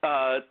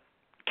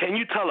 Can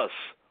you tell us,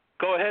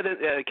 go ahead,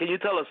 and can you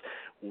tell us,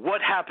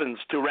 what happens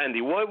to Randy?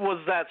 What was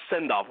that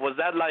send-off? Was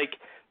that like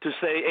to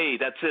say, hey,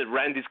 that's it,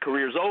 Randy's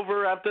career's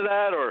over after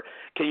that? Or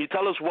can you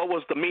tell us what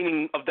was the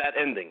meaning of that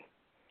ending?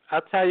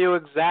 I'll tell you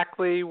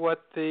exactly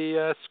what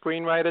the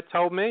screenwriter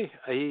told me.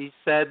 He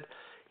said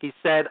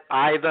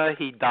either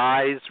he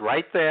dies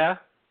right there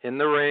in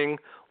the ring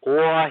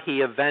or he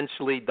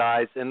eventually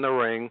dies in the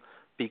ring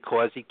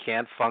because he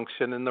can't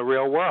function in the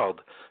real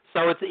world.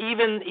 So it's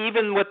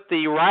even with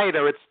the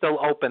writer, it's still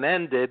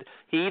open-ended.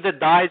 He either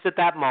dies at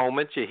that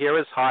moment, you hear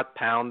his heart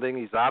pounding,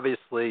 he's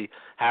obviously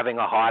having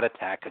a heart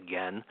attack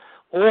again,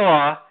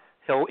 or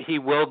he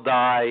will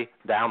die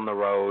down the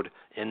road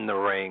in the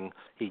ring.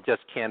 He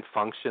just can't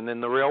function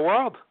in the real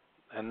world,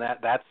 and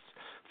that's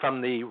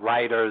from the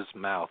writer's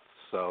mouth.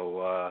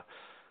 So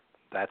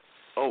that's.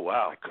 Oh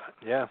wow!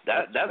 Yeah,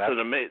 that's an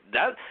amazing.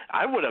 That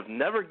I would have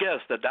never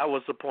guessed that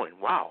was the point.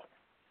 Wow.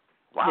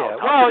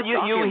 Wow.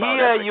 Yeah.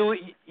 Well,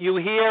 you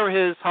hear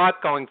his heart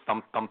going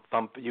thump thump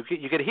thump. You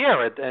could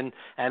hear it, and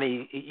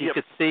you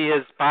could see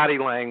his body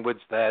language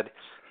that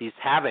he's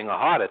having a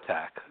heart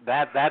attack.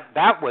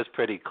 That was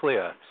pretty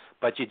clear,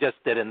 but you just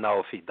didn't know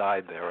if he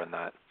died there or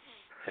not.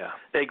 Yeah.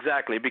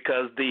 Exactly,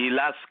 because the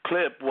last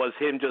clip was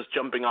him just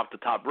jumping off the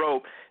top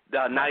rope,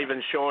 not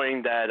even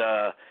showing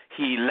that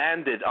he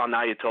landed on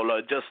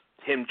Ayatollah, just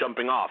him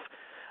jumping off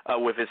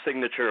with his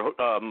signature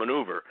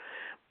maneuver.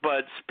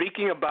 But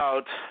speaking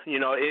about,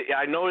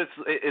 I know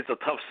it's a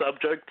tough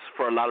subject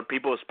for a lot of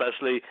people,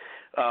 especially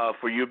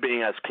for you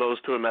being as close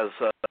to him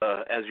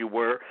as you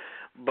were.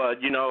 But,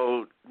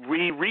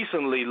 we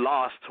recently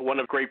lost one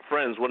of your great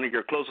friends, one of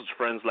your closest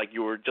friends, like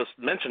you were just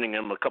mentioning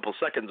him a couple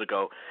seconds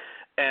ago.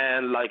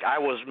 And like I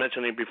was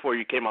mentioning before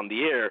you came on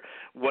the air,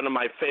 one of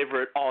my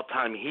favorite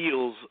all-time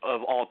heels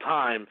of all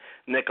time,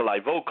 Nikolai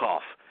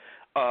Volkov.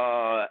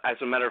 As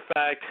a matter of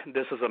fact,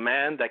 this is a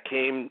man that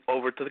came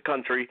over to the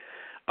country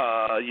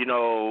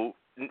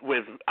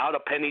without a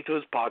penny to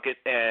his pocket,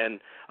 and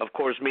of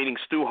course meeting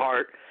Stu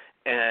Hart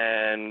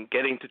and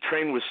getting to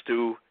train with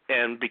Stu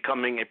and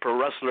becoming a pro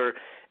wrestler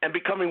and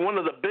becoming one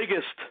of the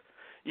biggest,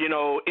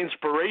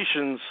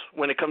 inspirations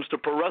when it comes to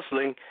pro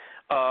wrestling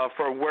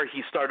for where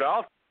he started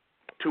off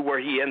to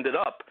where he ended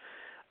up.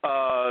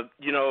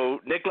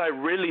 Nikolai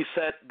really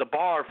set the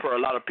bar for a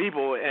lot of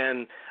people,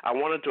 and I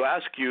wanted to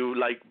ask you,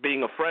 like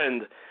being a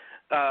friend,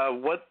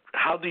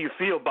 how do you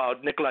feel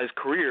about Nikolai's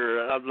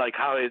career, like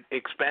how it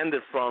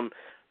expanded from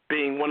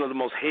being one of the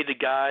most hated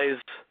guys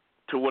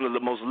to one of the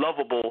most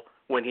lovable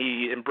when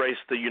he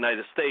embraced the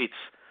United States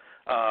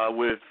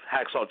with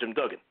Hacksaw Jim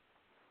Duggan?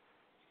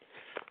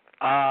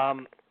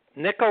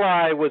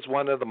 Nikolai was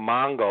one of the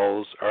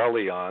Mongols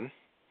early on.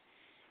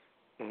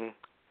 Mm-hmm.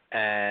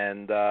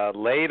 And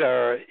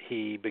later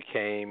he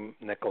became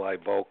Nikolai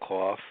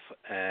Volkov,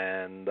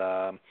 and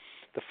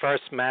the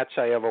first match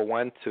I ever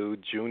went to,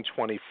 June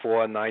 24,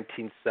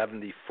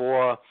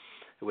 1974,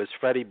 it was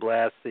Freddie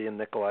Blassie and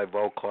Nikolai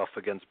Volkov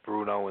against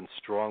Bruno and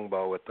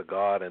Strongbow at the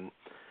Garden.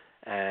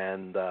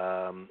 And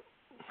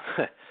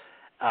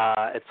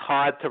it's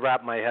hard to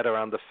wrap my head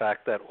around the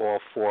fact that all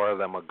four of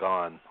them are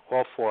gone,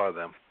 all four of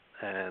them.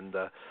 And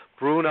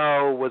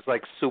Bruno was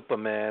like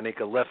Superman. He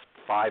could lift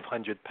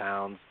 500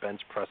 pounds,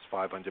 bench press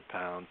 500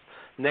 pounds.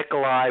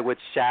 Nikolai would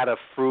shatter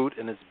fruit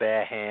in his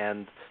bare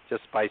hand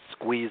just by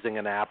squeezing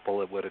an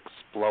apple. It would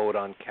explode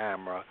on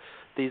camera.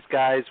 These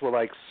guys were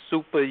like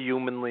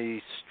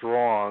superhumanly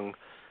strong,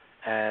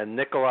 and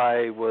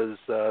Nikolai was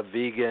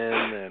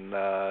vegan and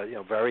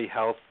very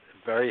health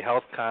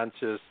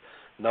conscious.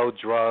 No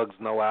drugs,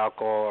 no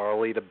alcohol,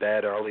 early to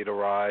bed, early to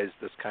rise.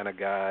 This kind of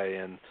guy,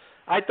 and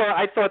I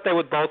thought they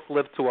would both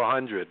live to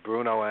 100,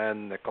 Bruno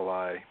and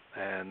Nikolai,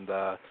 and.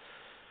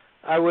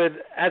 I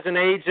would, as an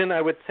agent,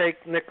 I would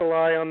take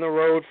Nikolai on the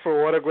road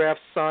for autograph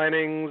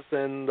signings,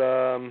 and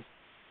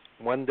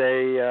one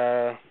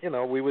day,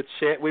 we would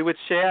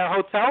share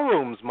hotel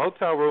rooms,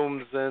 motel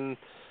rooms, and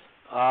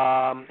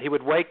he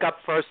would wake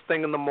up first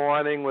thing in the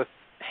morning with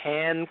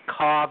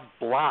hand-carved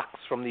blocks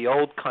from the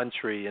old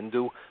country and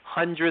do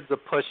hundreds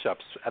of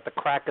push-ups at the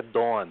crack of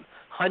dawn,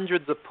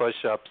 hundreds of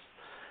push-ups.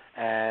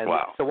 And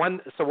wow. So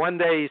one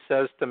day he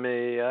says to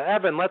me,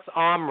 Evan, let's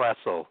arm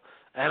wrestle.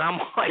 And I'm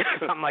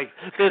like,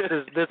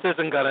 this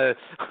isn't gonna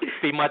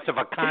be much of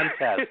a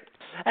contest.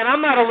 And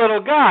I'm not a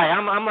little guy.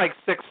 I'm like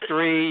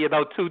 6'3",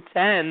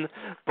 210.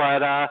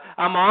 But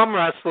I'm arm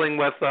wrestling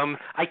with him.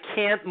 I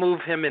can't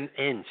move him an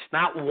inch,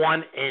 not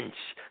 1 inch.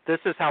 This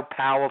is how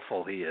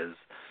powerful he is.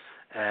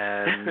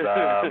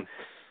 And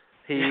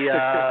He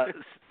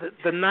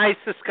the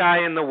nicest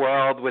guy in the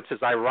world, which is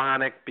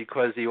ironic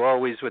because he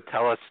always would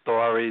tell us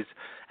stories.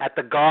 At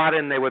the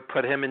Garden, they would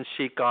put him and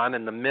Sheik on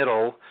in the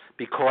middle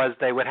because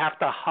they would have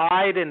to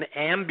hide in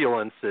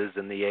ambulances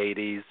in the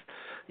 80s,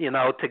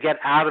 to get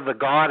out of the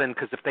Garden,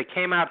 because if they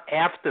came out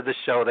after the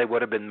show, they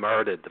would have been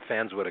murdered. The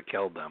fans would have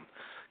killed them.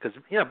 Because,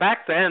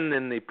 back then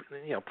in the,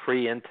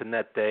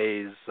 pre-internet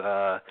days,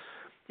 the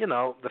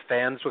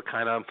fans were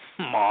kind of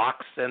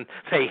marks, and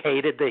they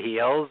hated the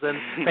heels,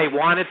 and they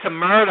wanted to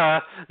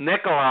murder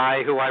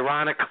Nikolai, who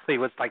ironically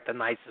was like the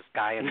nicest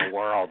guy in the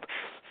world.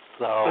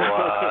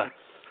 So,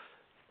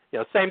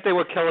 same thing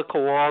with Killer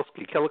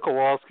Kowalski. Killer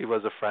Kowalski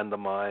was a friend of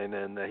mine,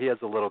 and he has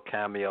a little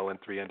cameo in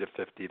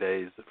 350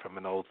 Days from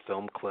an old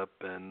film clip.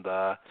 And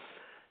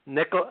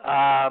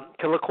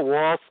Killer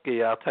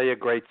Kowalski, I'll tell you a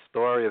great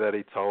story that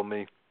he told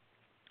me.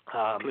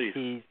 Please.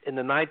 He, in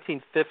the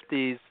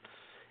 1950s,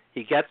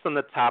 he gets on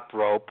the top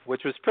rope,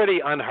 which was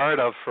pretty unheard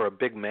of for a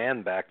big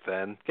man back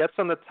then, gets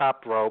on the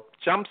top rope,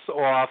 jumps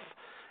off,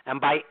 and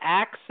by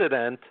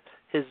accident,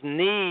 his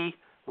knee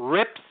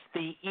rips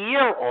the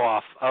ear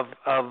off of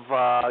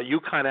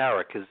Yukon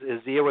Eric.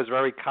 His ear was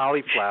very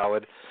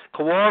cauliflowered.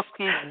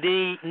 Kowalski's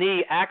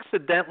knee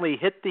accidentally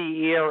hit the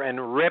ear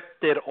and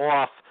ripped it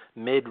off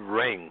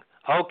mid-ring.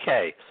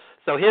 Okay,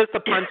 so here's the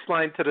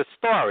punchline to the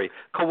story.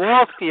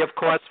 Kowalski, of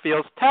course,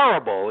 feels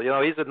terrible.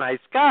 He's a nice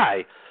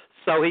guy.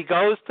 So he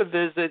goes to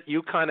visit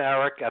Yukon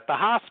Eric at the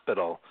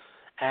hospital,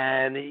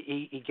 and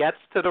he gets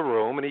to the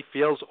room, and he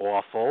feels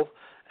awful.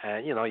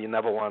 And, you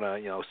never want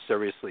to,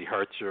 seriously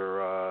hurt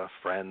your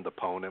friend,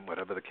 opponent,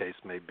 whatever the case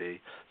may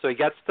be. So he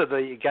gets to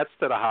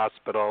the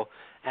hospital,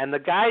 and the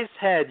guy's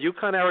head,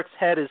 Yukon Eric's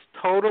head, is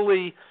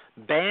totally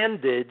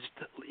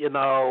bandaged,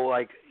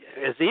 like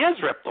his ear's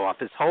ripped off.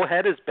 His whole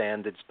head is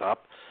bandaged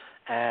up.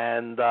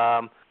 And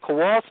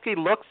Kowalski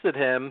looks at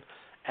him,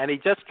 and he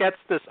just gets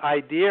this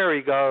idea.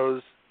 He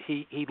goes,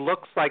 he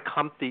looks like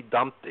Humpty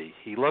Dumpty.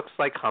 He looks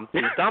like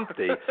Humpty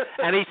Dumpty.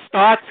 And he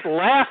starts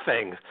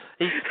laughing.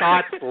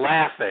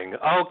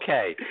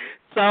 Okay.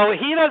 So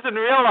he doesn't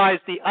realize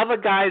the other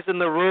guys in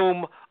the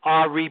room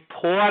are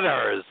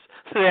reporters.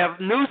 They have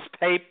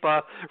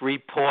newspaper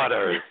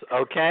reporters,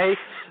 okay?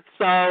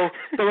 So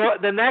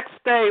the next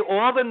day,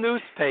 all the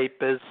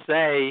newspapers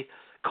say,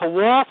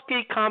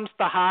 Kowalski comes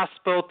to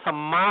hospital to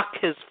mock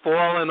his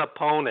fallen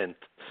opponent.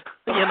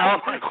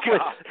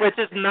 Which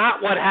is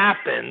not what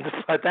happened,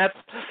 but that's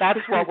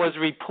what was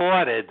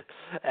reported,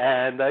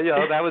 and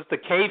that was the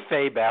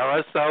kayfabe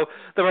era. So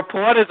the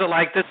reporters are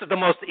like, "This is the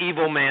most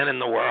evil man in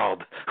the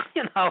world."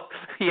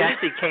 He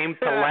actually came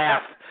to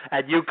laugh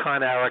at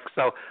Yukon Eric.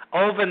 So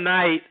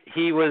overnight,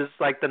 he was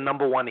like the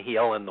number one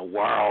heel in the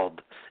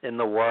world,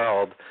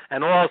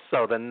 and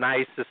also the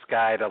nicest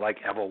guy to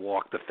ever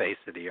walk the face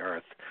of the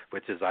earth,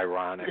 which is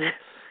ironic.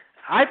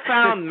 I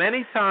found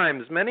many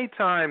times,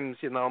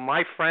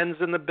 my friends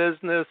in the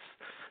business,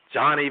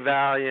 Johnny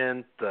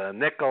Valiant,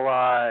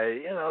 Nikolai,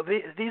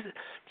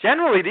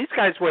 these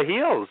guys were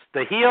heels.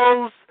 The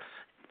heels,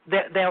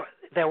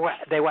 they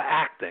were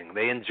acting.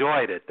 They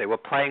enjoyed it. They were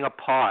playing a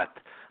part.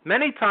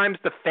 Many times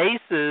the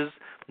faces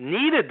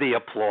needed the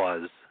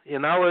applause. It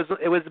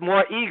was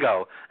more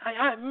ego.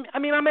 I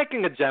mean, I'm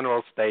making a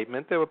general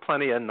statement. There were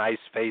plenty of nice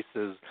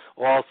faces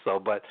also,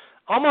 but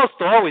almost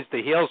always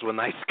the heels were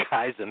nice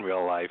guys in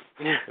real life.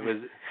 It was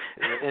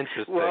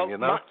interesting,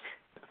 Well,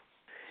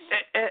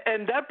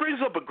 and that brings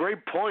up a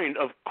great point.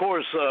 Of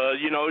course,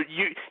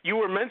 you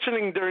were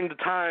mentioning during the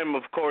time,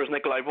 of course,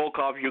 Nikolai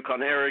Volkov,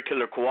 Yukon Eric,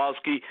 Killer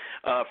Kowalski,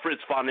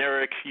 Fritz von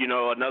Erich,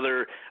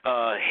 another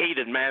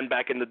hated man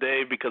back in the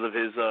day because of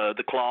his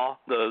the claw,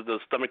 the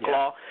stomach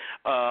claw,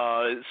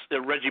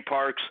 Reggie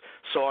Parks,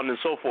 so on and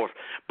so forth.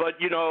 But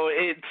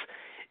it's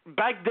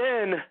back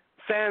then.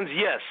 Fans,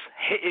 yes,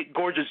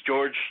 Gorgeous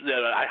George.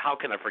 How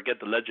can I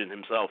forget the legend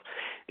himself?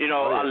 A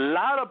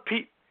lot of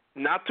people,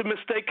 not to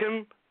mistake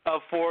him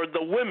for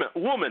the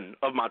woman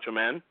of Macho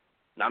Man.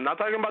 Now, I'm not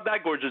talking about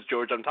that Gorgeous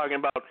George. I'm talking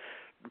about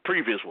the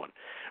previous one.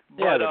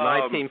 But, the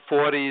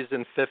 1940s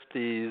and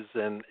 50s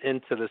and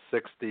into the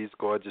 60s,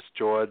 Gorgeous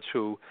George,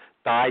 who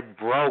died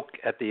broke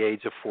at the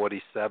age of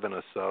 47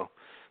 or so.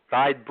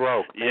 Died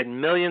broke. Made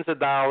millions of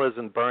dollars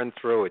and burned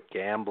through it,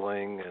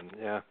 gambling and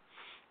yeah.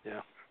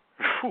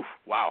 Whew,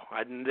 wow,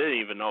 I didn't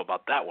even know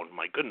about that one.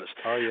 My goodness.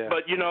 Oh, yeah.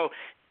 But,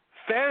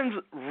 fans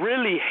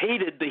really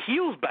hated the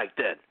heels back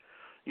then.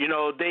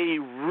 They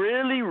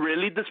really,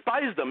 really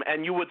despised them.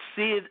 And you would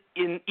see it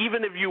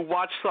even if you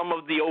watch some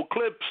of the old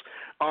clips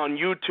on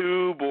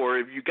YouTube or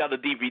if you got a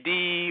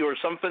DVD or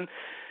something,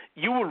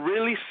 you would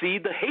really see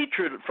the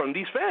hatred from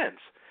these fans.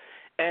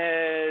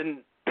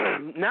 And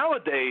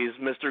nowadays,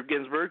 Mr.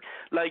 Ginzburg,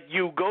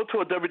 you go to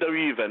a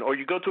WWE event or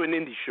you go to an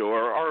indie show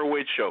or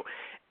ROH show,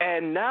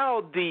 and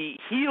now the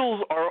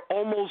heels are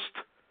almost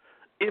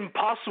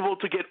impossible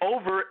to get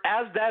over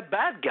as that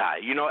bad guy,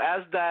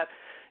 as that,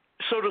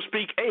 so to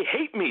speak, hey,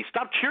 hate me,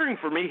 stop cheering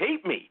for me,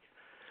 hate me.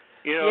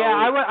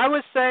 Yeah, I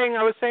was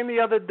saying the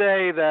other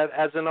day that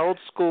as an old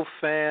school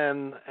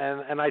fan,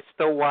 and I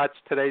still watch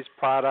today's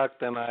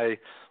product, and I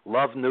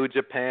love New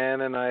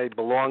Japan, and I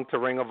belong to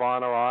Ring of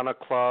Honor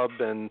Club,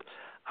 and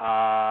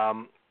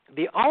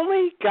the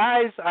only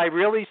guys I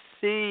really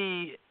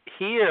see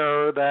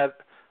here that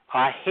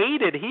are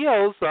hated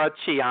heels are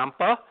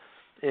Ciampa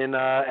in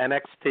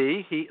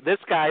NXT. This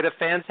guy, the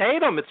fans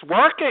hate him. It's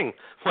working.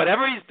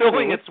 Whatever he's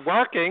doing, it's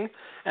working.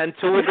 And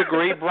to a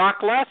degree,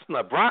 Brock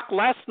Lesnar. Brock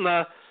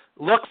Lesnar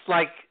looks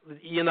like,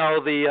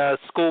 the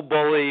school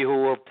bully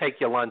who will take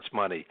your lunch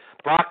money.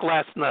 Brock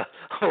Lesnar,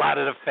 a lot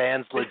of the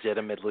fans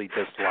legitimately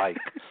dislike,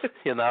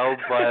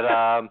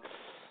 but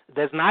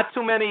there's not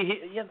too many.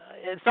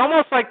 It's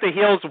almost like the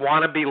heels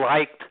want to be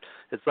liked.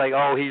 It's like,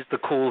 oh, he's the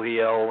cool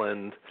heel,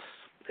 and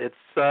it's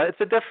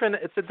a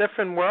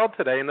different world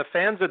today, and the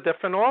fans are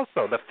different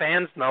also. The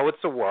fans know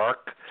it's a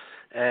work,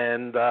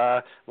 and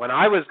when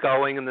I was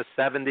going in the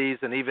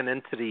 70s and even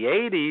into the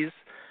 80s,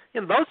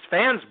 those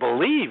fans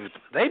believed.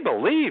 They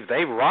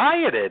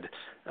rioted.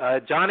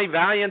 Johnny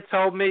Valiant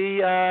told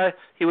me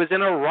he was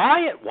in a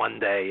riot one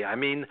day. I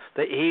mean,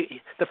 the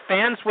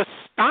fans were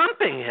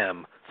stomping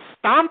him,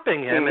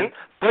 and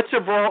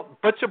Butcher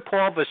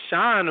Paul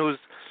Vachon, who's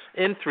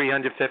in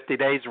 350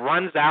 days,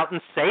 runs out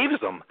and saves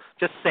him.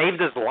 Just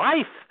saved his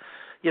life.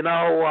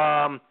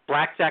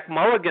 Blackjack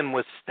Mulligan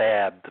was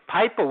stabbed.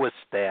 Piper was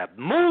stabbed.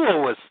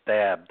 Moolah was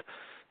stabbed.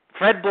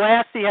 Fred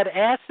Blassie had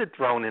acid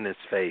thrown in his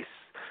face.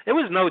 It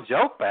was no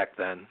joke back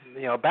then.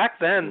 Back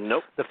then,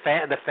 nope. The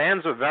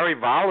fans were very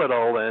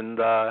volatile, and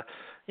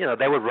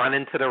they would run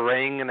into the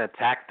ring and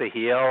attack the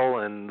heel,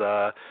 and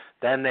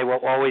then they were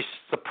always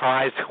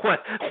surprised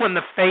when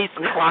the face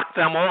clocked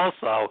them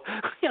also.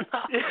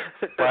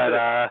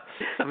 But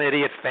some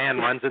idiot fan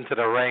runs into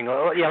the ring.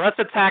 Oh, yeah, let's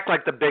attack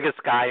like the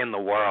biggest guy in the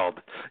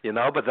world.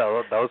 But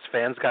those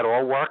fans got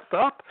all worked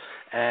up.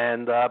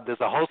 And there's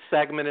a whole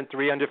segment in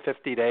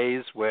 350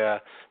 Days where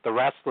the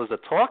wrestlers are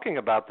talking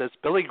about this.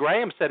 Billy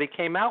Graham said he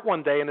came out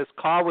one day and his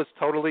car was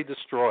totally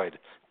destroyed.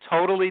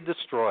 Totally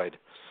destroyed.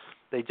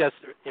 They just,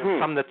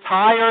 from the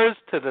tires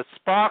to the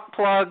spark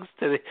plugs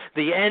to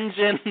the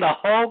engine, the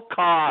whole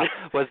car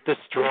was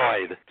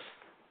destroyed.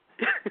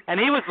 And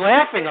he was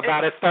laughing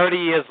about it 30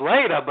 years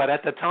later, but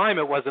at the time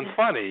it wasn't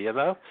funny,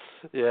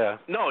 Yeah.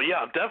 No,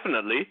 yeah,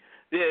 definitely.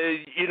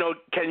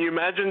 Can you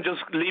imagine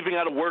just leaving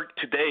out of work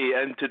today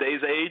and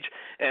today's age,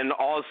 and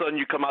all of a sudden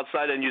you come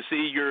outside and you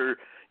see your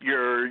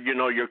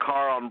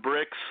car on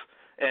bricks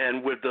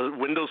and with the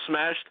windows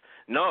smashed?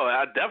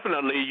 No,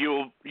 definitely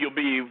you'll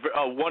be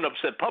one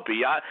upset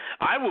puppy.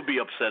 I will be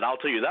upset. I'll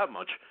tell you that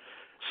much.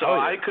 So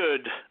I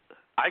could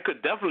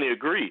definitely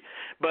agree.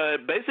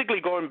 But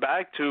basically, going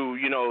back to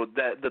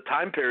the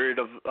time period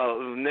of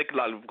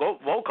Nikolai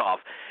Volkov,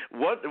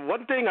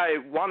 one thing I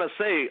want to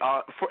say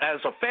as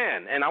a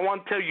fan, and I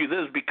want to tell you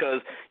this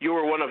because you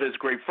were one of his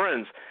great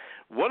friends.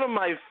 One of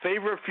my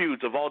favorite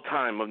feuds of all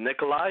time of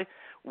Nikolai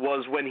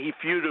was when he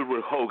feuded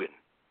with Hogan.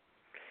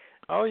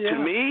 Oh yeah.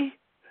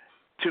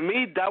 To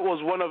me, that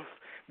was one of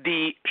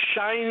the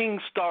shining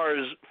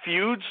stars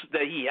feuds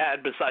that he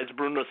had, besides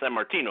Bruno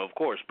Sammartino, of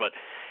course. But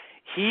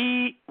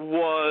he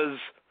was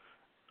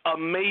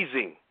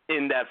amazing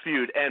in that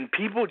feud, and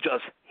people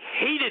just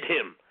hated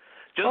him.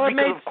 It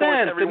made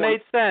sense. It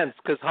made sense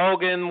because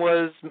Hogan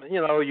was,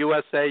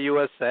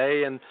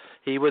 USA, and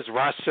he was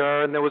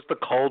Russia, and there was the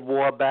Cold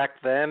War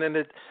back then, and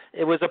it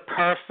was a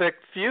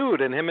perfect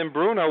feud, and him and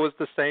Bruno was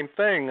the same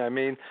thing. I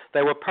mean,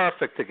 they were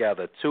perfect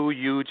together. Two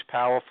huge,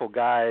 powerful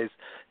guys,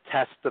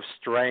 test of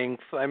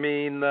strength. I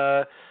mean,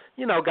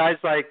 guys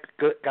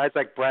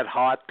like Bret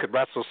Hart could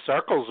wrestle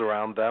circles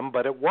around them,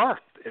 but it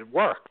worked.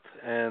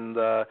 And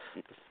the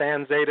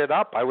fans ate it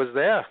up. I was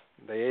there.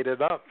 They ate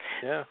it up.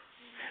 Yeah.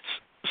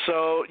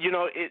 So,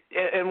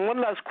 and one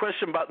last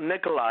question about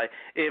Nikolai,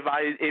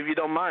 if you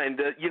don't mind,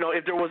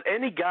 if there was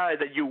any guy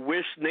that you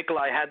wish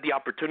Nikolai had the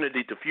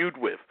opportunity to feud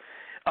with,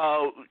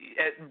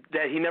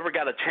 that he never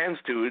got a chance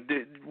to,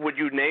 would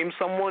you name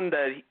someone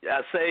that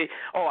say,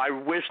 oh, I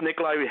wish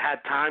Nikolai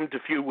had time to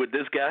feud with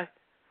this guy?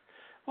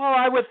 Well,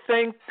 I would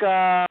think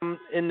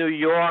in New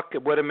York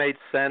it would have made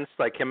sense,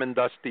 like him and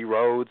Dusty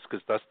Rhodes,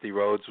 because Dusty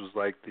Rhodes was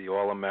like the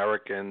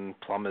All-American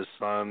plumber's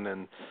son,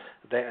 and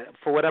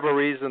for whatever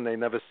reason they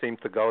never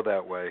seemed to go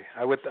that way.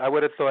 I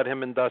would have thought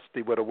him and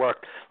Dusty would have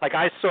worked. Like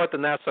I saw at the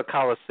Nassau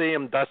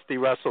Coliseum, Dusty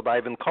wrestled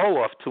Ivan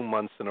Koloff 2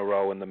 months in a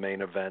row in the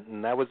main event,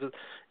 and that was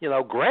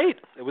great.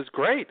 It was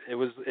great.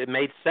 It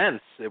made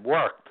sense. It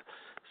worked.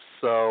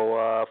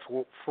 So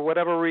for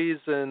whatever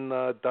reason,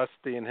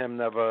 Dusty and him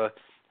never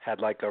had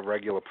like a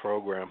regular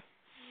program.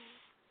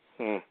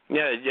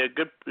 Yeah,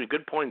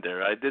 good point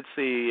there. I did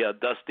see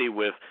Dusty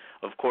with,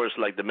 of course,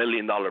 like the $1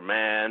 Million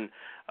Man,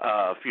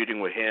 feuding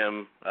with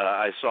him.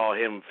 I saw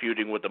him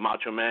feuding with the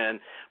Macho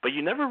Man, but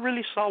you never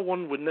really saw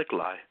one with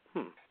Nikolai.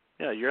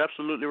 Yeah, you're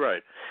absolutely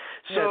right.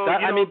 So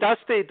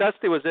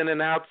Dusty was in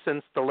and out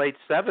since the late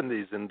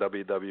 70s in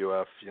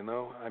WWF.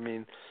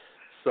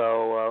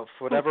 So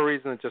for whatever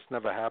reason, it just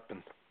never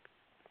happened.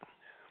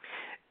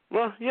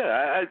 Well,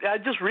 yeah, I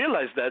just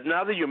realized that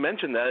now that you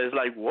mentioned that, it's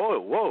like,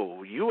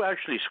 whoa, you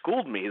actually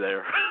schooled me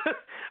there.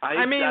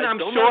 I'm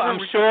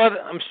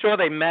sure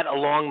they met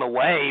along the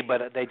way,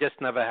 but they just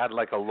never had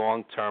like a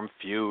long-term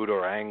feud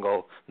or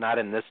angle. Not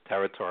in this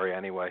territory,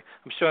 anyway.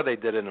 I'm sure they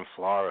did it in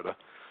Florida.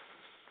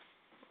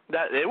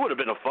 That it would have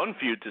been a fun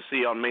feud to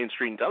see on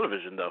mainstream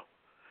television, though.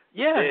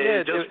 Yeah,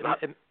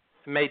 it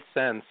made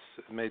sense.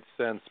 It made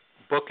sense.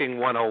 Booking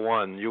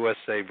 101,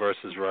 USA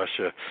versus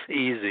Russia,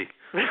 easy.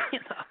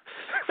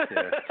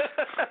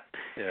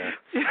 Yeah.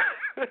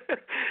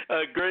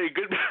 Great,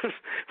 good.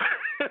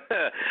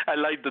 I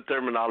like the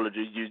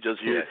terminology you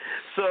just used. Yeah.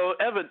 So,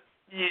 Evan,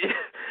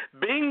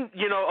 being,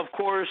 of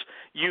course,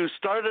 you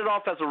started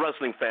off as a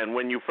wrestling fan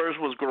when you first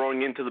was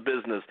growing into the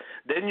business.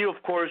 Then you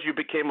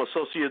became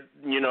associate,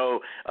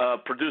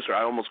 producer.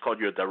 I almost called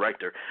you a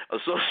director.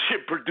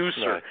 Associate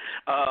producer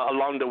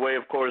along the way,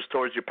 of course,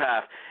 towards your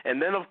path. And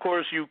then, of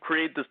course, you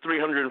create this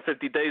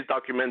 350 Days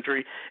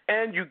documentary,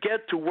 and you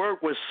get to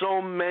work with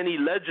so many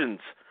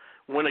legends.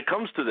 When it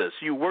comes to this,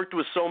 you worked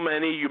with so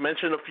many. You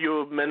mentioned a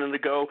few a minute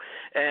ago,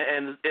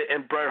 and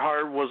Bret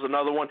Hart was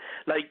another one.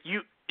 Like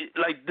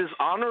this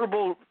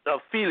honorable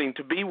feeling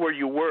to be where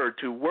you were,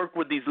 to work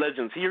with these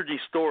legends, hear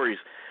these stories.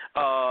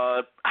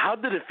 How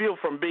did it feel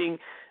from being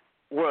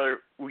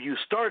where you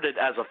started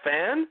as a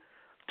fan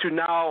to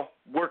now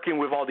working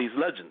with all these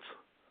legends?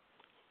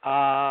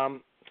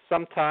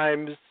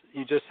 Sometimes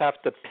you just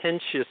have to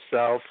pinch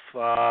yourself.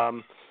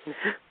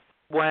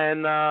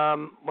 When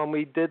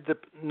we did the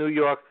New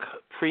York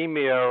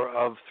premiere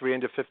of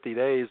 350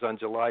 Days on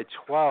July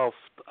 12th,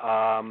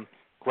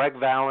 Greg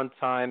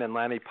Valentine and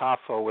Lanny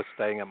Poffo were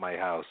staying at my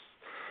house.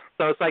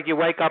 So it's like you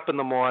wake up in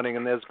the morning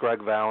and there's Greg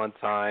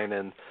Valentine,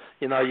 and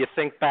you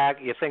think back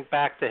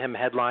to him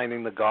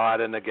headlining the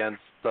Garden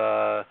against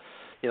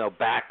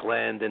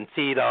Backlund and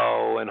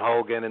Tito and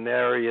Hogan, and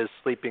there he is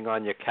sleeping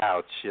on your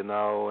couch, and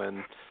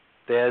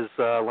there's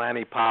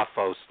Lanny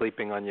Poffo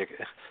sleeping on your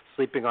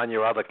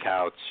other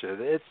couch.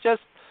 It's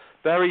just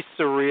very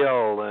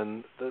surreal.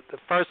 And the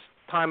first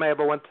time I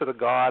ever went to the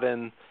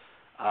Garden,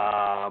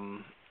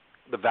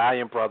 the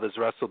Valiant brothers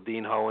wrestled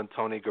Dean Ho and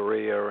Tony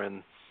Gurria,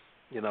 and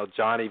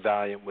Johnny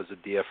Valiant was a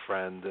dear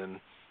friend,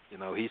 and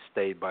he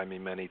stayed by me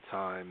many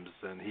times,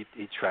 and he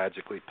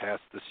tragically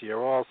passed this year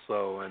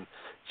also. And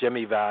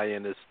Jimmy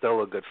Valiant is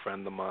still a good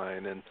friend of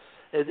mine, and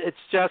it's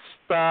just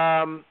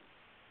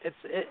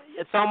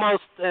it's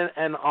almost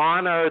an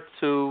honor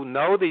to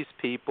know these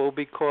people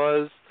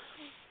because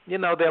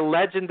they're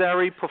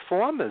legendary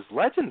performers.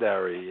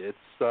 Legendary. It's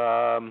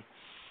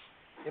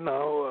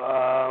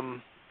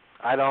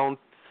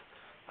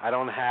I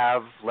don't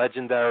have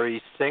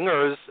legendary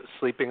singers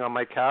sleeping on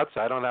my couch.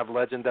 I don't have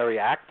legendary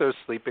actors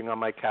sleeping on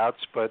my couch.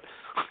 But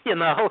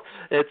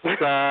it's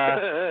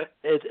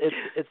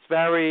it's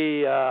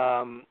very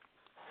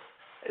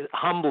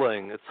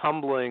humbling. It's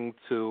humbling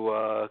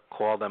to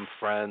call them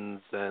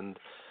friends. And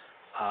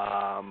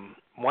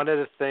one of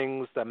the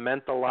things that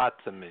meant a lot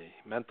to me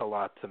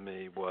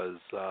was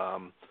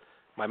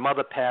my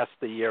mother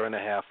passed a year and a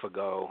half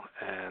ago,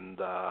 and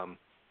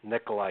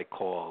Nikolai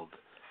called,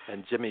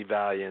 and Jimmy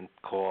Valiant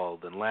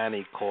called, and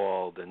Lanny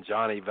called, and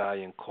Johnny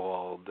Valiant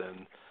called,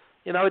 and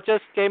it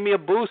just gave me a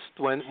boost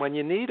when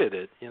you needed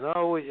it.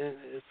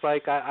 It's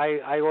like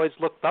I always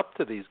looked up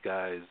to these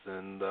guys,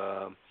 and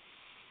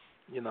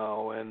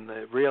and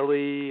it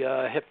really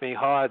hit me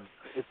hard.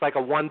 It's like a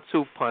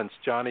 1-2 punch,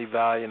 Johnny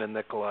Valiant and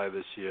Nikolai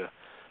this year,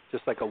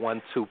 just like a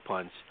 1-2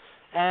 punch.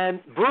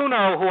 And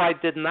Bruno, who I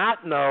did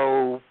not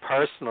know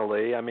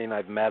personally, I mean,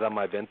 I've met him,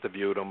 I've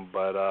interviewed him,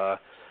 but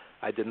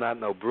I did not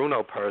know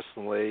Bruno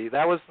personally.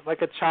 That was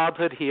like a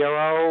childhood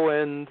hero,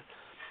 and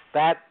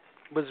that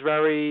was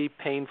very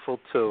painful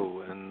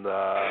too. And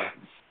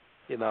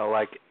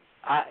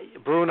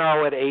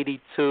Bruno at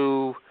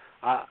 82,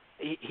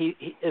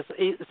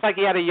 it's like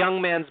he had a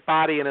young man's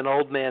body and an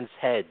old man's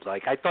head.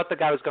 Like, I thought the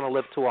guy was going to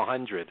live to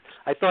 100.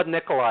 I thought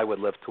Nikolai would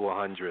live to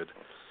 100.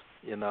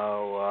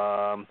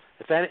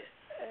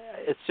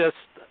 It's just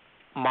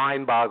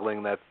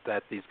mind-boggling that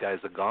these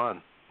guys are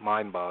gone.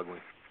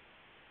 Mind-boggling.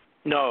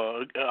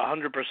 No,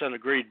 100%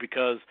 agreed,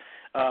 because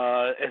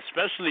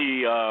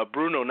especially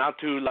Bruno, not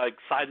to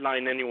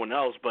sideline anyone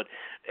else, but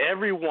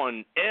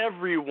everyone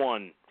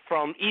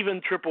from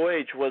even Triple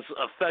H was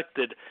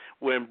affected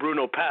when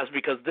Bruno passed,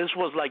 because this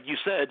was, like you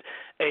said,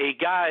 a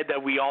guy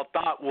that we all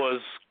thought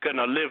was going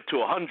to live to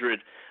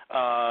 100.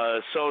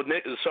 So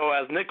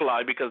as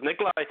Nikolai, because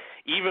Nikolai,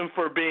 even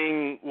for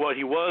being what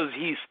he was,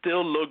 he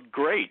still looked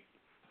great.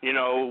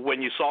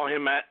 When you saw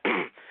him at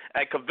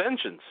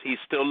conventions, he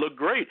still looked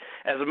great.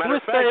 As a matter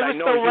of fact, I know he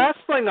was still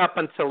wrestling up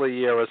until a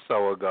year or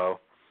so ago.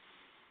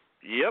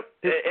 Yep,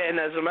 and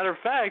as a matter of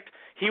fact,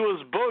 he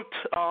was booked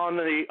on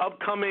the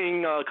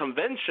upcoming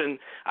convention,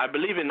 I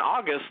believe in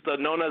August,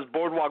 known as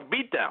Boardwalk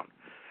Beatdown.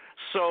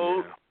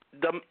 So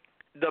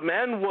the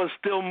man was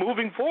still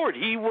moving forward.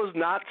 He was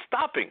not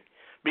stopping.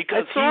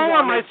 Because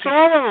I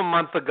saw him a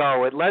month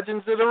ago at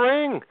Legends of the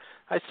Ring.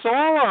 I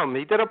saw him.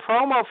 He did a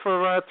promo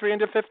for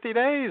 350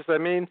 Days. I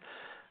mean,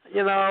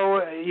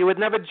 you would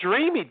never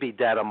dream he'd be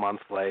dead a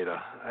month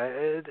later.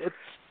 It's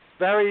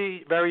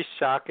very, very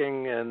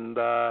shocking, and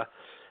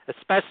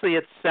especially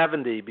at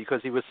 70,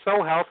 because he was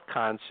so health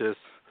conscious.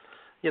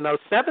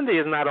 70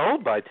 is not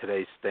old by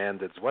today's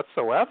standards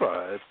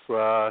whatsoever.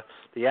 It's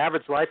the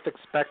average life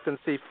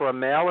expectancy for a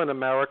male in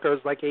America is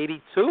like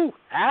 82,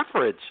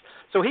 average.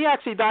 So he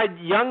actually died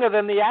younger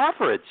than the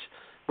average,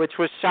 which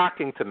was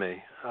shocking to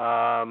me.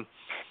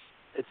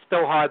 It's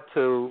still hard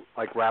to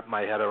wrap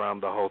my head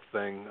around the whole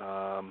thing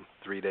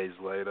 3 days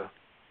later.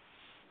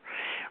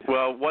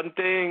 Well, one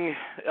thing,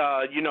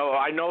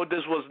 I know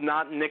this was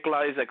not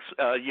Nikolai's,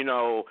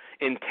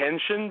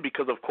 intention,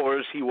 because, of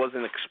course, he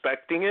wasn't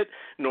expecting it,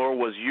 nor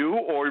was you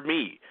or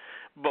me.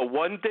 But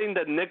one thing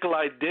that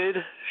Nikolai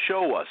did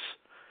show us,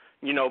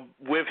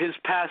 with his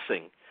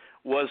passing,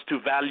 was to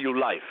value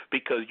life,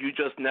 because you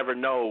just never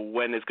know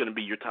when it's going to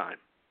be your time.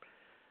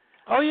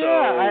 Oh,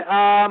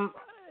 yeah.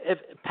 If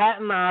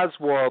Patton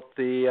Oswalt,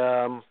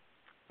 the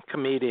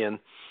comedian,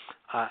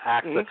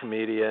 actor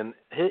comedian,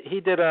 he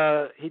did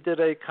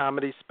a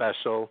comedy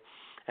special,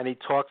 and he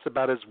talks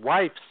about his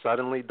wife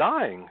suddenly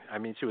dying. I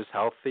mean, she was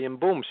healthy, and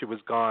boom, she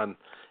was gone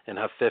in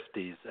her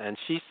 50s. And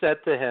she said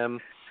to him,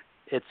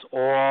 "It's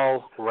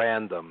all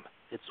random.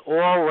 It's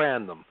all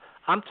random.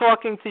 I'm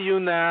talking to you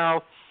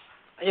now.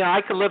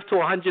 I could live to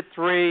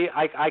 103.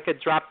 I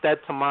could drop dead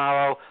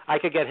tomorrow. I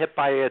could get hit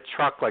by a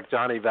truck like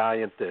Johnny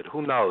Valiant did.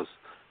 Who knows?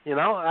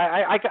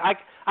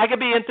 I could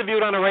be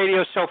interviewed on a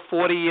radio show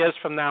 40 years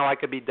from now. I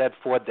could be dead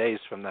 4 days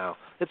from now.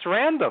 It's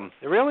random.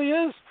 It really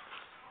is.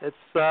 It's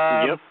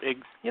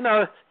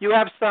you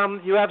have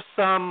some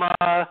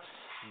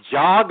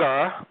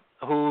jogger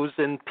who's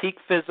in peak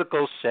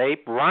physical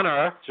shape,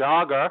 runner,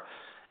 jogger,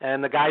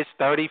 and the guy's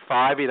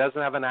 35. He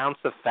doesn't have an ounce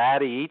of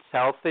fat. He eats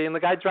healthy, and the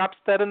guy drops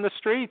dead in the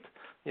street.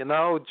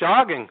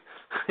 Jogging.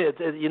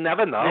 You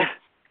never know.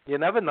 You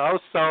never know.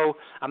 So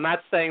I'm not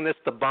saying this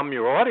to bum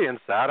your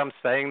audience out. I'm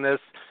saying this,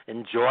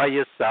 enjoy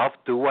yourself,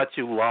 do what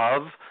you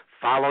love,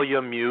 follow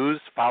your muse,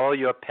 follow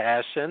your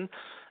passion.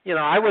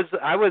 I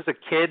was a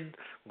kid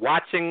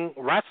watching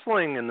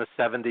wrestling in the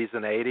 70s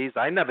and 80s.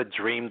 I never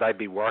dreamed I'd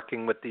be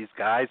working with these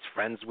guys,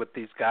 friends with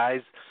these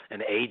guys,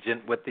 an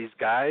agent with these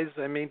guys.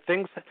 I mean,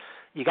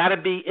 you got to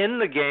be in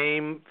the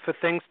game for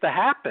things to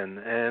happen.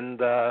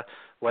 And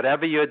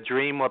whatever your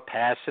dream or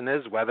passion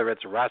is, whether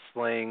it's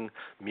wrestling,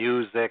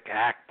 music,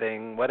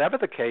 acting, whatever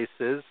the case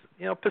is,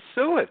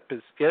 pursue it.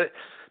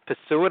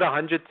 Pursue it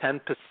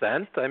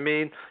 110%. I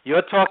mean,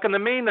 you're talking to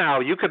me now.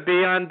 You could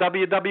be on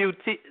WWE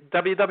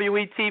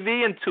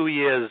TV in 2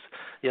 years,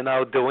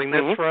 doing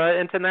this for an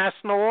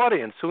international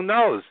audience. Who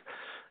knows?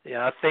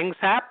 Things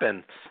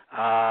happen.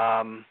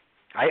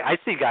 I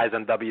see guys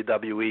on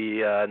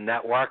WWE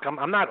Network.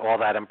 I'm not all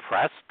that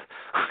impressed.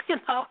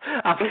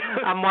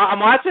 I'm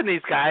watching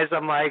these guys.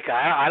 I'm like,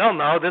 I don't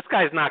know. This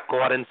guy's not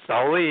Gordon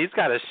Soley. He's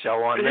got a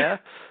show on there.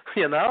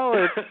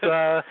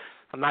 It's.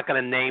 I'm not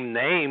going to name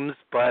names,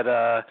 but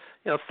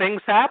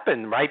things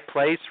happen. Right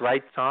place,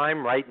 right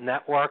time, right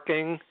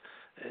networking.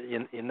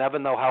 You never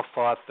know how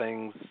far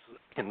things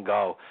can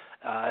go.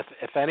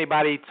 If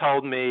anybody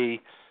told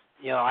me,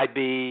 I'd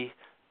be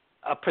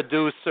a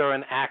producer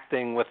and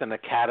acting with an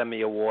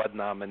Academy Award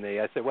nominee,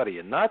 I said, "What are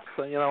you, nuts?"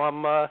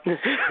 I'm and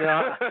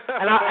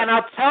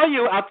I'll tell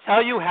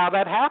you how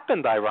that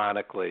happened.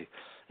 Ironically,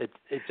 it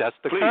just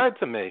occurred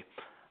to me.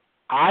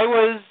 I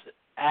was,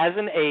 as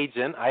an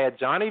agent, I had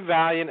Johnny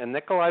Valiant and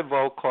Nikolai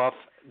Volkov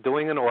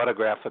doing an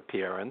autograph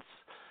appearance,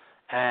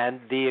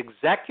 and the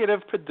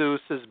executive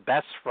producer's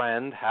best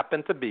friend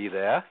happened to be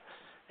there,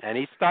 and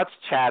he starts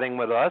chatting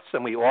with us,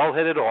 and we all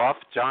hit it off.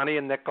 Johnny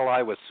and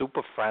Nikolai were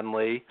super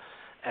friendly,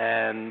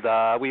 and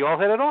we all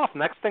hit it off.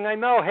 Next thing I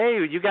know,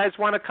 hey, you guys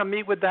want to come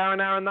meet with Darren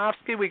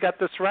Aronofsky? We got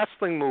this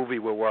wrestling movie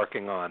we're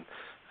working on.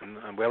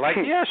 And we're like,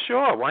 yeah,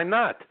 sure, why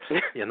not?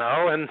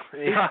 And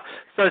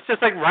so it's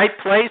just like right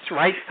place,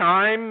 right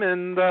time,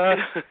 and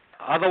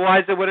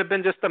otherwise it would have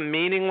been just a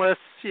meaningless,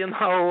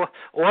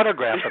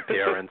 autograph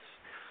appearance.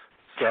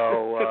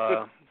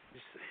 So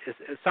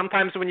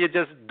sometimes when you're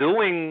just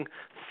doing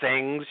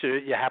things,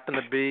 you happen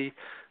to be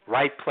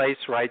right place,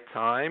 right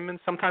time, and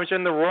sometimes you're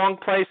in the wrong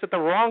place at the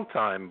wrong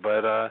time.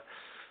 But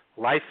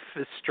life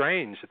is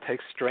strange. It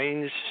takes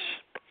strange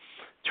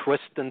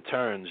twists and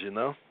turns,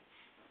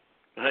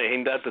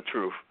 Ain't that the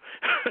truth?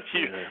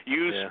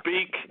 You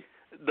speak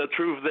the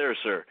truth there,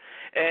 sir.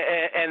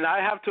 And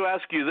I have to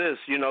ask you this,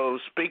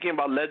 speaking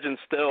about legends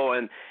still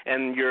and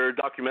your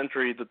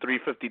documentary, The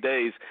 350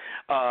 Days,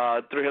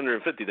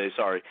 350 Days,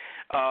 sorry.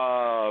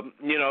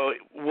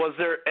 Was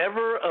there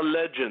ever a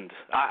legend?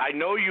 I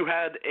know you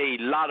had a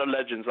lot of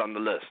legends on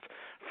the list,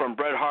 from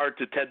Bret Hart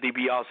to Ted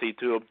DiBiase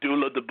to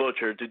Abdullah the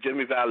Butcher to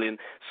Jimmy Valiant,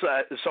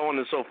 so on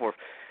and so forth.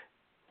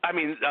 I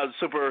mean,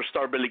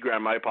 superstar Billy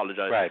Graham, I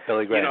apologize. Right,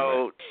 Billy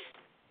Graham.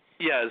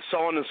 Yeah, so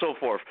on and so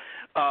forth.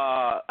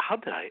 How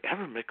did I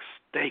ever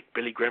mistake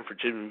Billy Graham for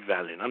Jimmy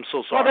Valiant? I'm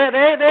so sorry.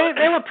 Well,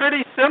 they were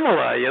pretty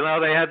similar.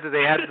 They had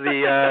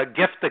the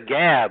gift of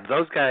gab.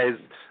 Those guys,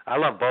 I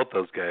love both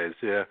those guys.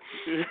 Yeah.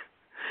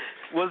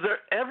 Was there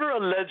ever a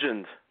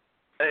legend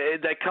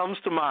that comes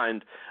to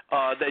mind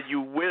that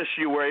you wish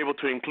you were able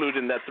to include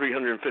in that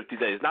 350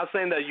 days? Not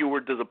saying that you were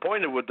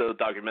disappointed with the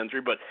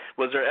documentary, but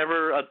was there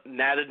ever an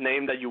added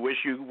name that you wish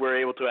you were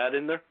able to add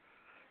in there?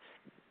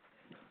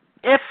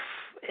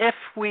 If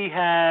we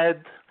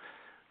had,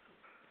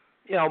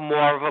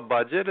 more of a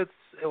budget, it's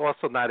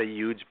also not a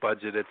huge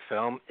budgeted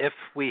film. If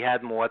we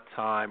had more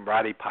time,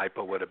 Roddy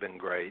Piper would have been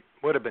great.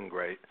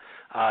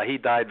 He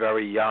died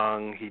very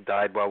young. He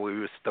died while we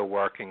were still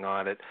working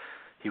on it.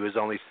 He was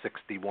only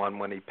 61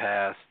 when he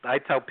passed. I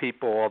tell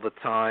people all the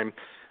time,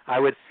 I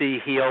would see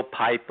heel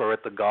Piper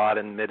at the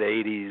Garden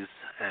mid-'80s,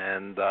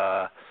 and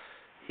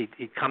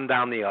he'd come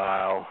down the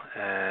aisle,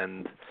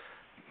 and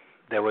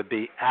there would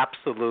be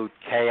absolute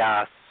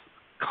chaos,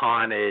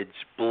 carnage,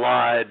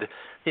 blood,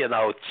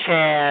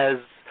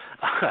 chairs,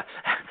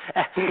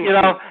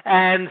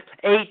 and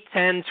 8,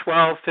 10,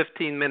 12,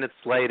 15 minutes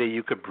later,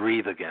 you could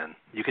breathe again.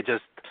 You could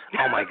just,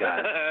 oh my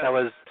God, it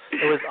was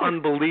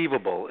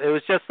unbelievable. It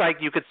was just like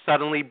you could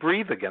suddenly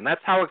breathe again.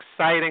 That's how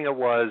exciting it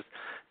was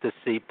to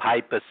see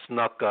Piper,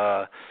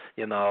 Snuka,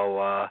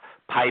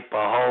 Piper,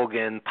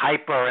 Hogan,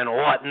 Piper and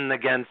Orton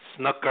against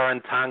Snuka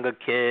and Tonga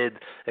Kid,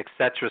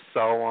 etc.,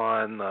 so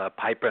on.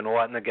 Piper and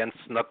Orton against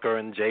Snuka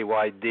and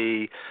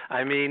JYD.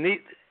 I mean,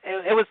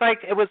 it was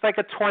like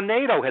a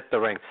tornado hit the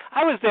ring.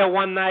 I was there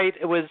one night.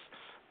 It was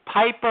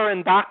Piper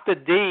and Dr.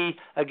 D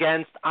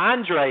against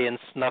Andre and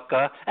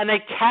Snuka, and they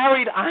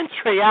carried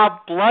Andre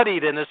out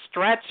bloodied in a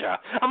stretcher.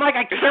 I'm like,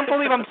 I can't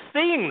believe I'm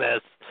seeing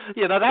this.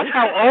 That's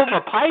how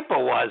over Piper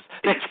was.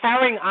 They're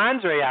carrying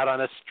Andre out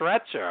on a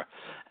stretcher.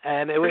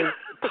 And it was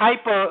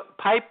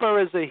Piper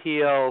as a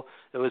heel.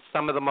 It was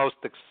some of the most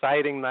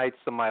exciting nights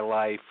of my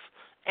life.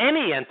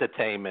 Any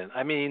entertainment.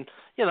 I mean,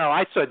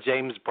 I saw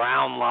James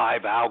Brown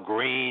live, Al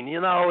Green.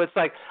 It's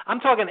like, I'm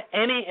talking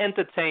any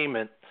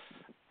entertainment.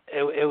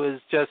 It was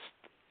just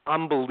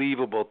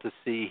unbelievable to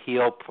see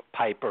heel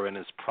Piper in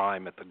his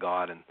prime at the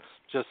Garden.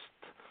 Just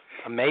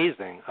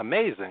amazing. And,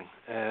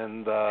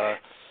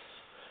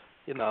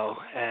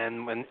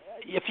 and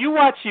if you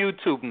watch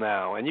YouTube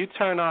now and you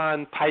turn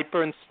on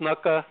Piper and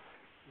Snuka,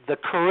 the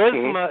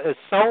charisma is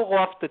so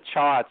off the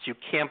charts, you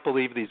can't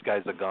believe these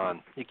guys are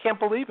gone. You can't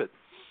believe it.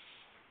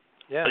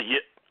 Yeah.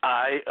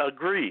 I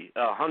agree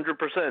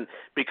 100%,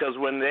 because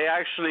when they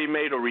actually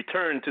made a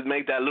return to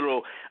make that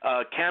little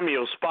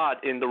cameo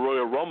spot in the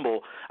Royal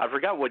Rumble, I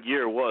forgot what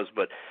year it was,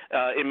 but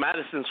in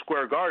Madison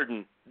Square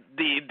Garden,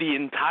 the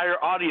entire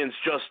audience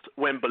just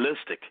went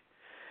ballistic.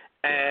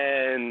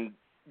 And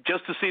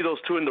just to see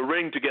those two in the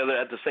ring together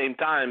at the same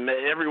time,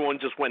 everyone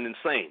just went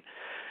insane.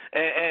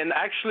 And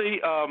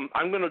actually,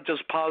 I'm going to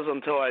just pause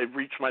until I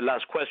reach my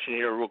last question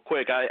here real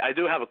quick. I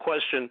do have a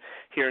question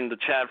here in the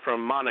chat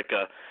from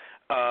Monica.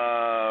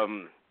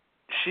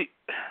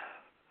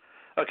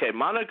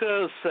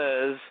 Monica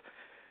says,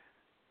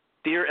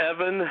 "Dear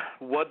Evan,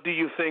 what do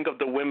you think of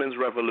the women's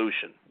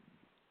revolution?"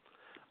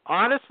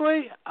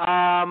 Honestly,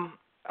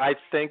 I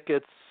think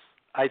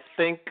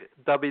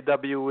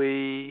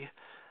WWE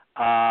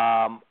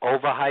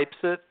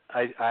overhypes it.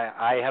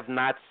 I have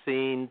not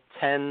seen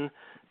 10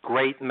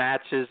 great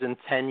matches in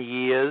 10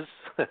 years.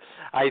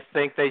 I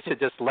think they should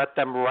just let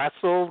them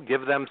wrestle,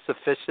 give them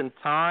sufficient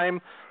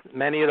time.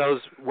 Many of those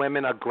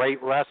women are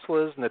great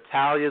wrestlers.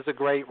 Natalia's a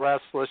great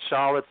wrestler.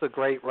 Charlotte's a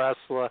great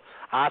wrestler.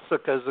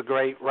 Asuka's a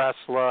great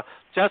wrestler.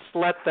 Just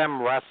let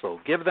them wrestle.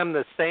 Give them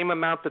the same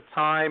amount of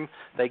time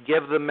they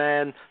give the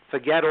men.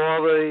 Forget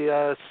all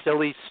the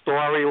silly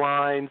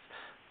storylines.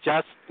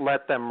 Just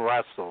let them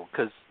wrestle,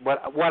 because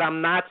what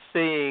I'm not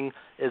seeing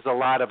is a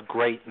lot of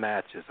great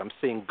matches. I'm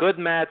seeing good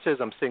matches.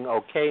 I'm seeing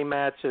okay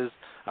matches.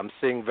 I'm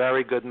seeing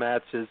very good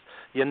matches.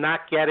 You're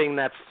not getting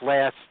that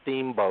Flair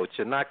Steamboat.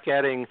 You're not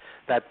getting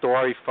that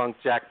Dory Funk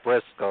Jack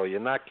Briscoe. You're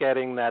not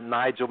getting that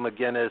Nigel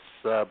McGuinness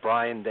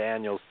Bryan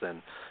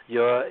Danielson.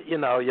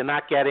 You're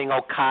not getting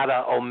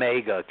Okada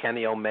Omega,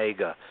 Kenny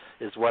Omega,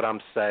 is what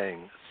I'm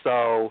saying.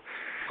 So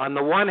on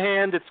the one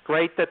hand, it's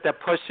great that they're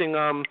pushing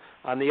them.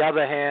 On the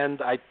other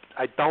hand, I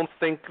don't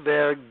think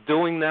they're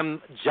doing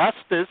them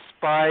justice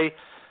by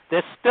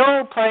they're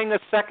still playing a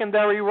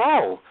secondary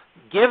role.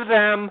 Give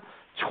them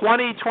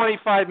 20,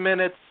 25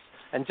 minutes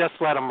and just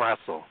let them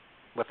wrestle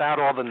without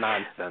all the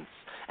nonsense.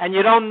 And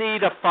you don't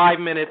need a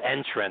 5-minute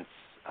entrance.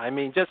 I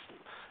mean, just,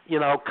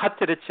 cut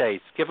to the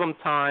chase. Give them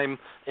time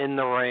in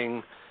the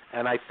ring,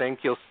 and I think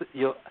you'll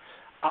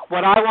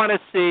what I want to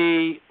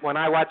see when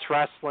I watch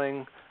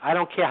wrestling, I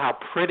don't care how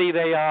pretty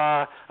they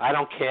are. I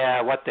don't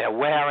care what they're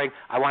wearing.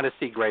 I want to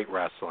see great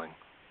wrestling.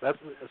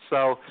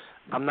 So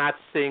I'm not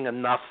seeing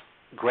enough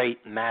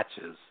great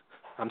matches.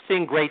 I'm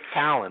seeing great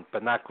talent,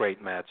 but not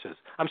great matches.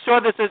 I'm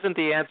sure this isn't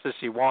the answer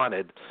she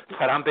wanted,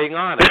 but I'm being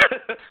honest.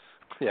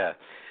 Yeah.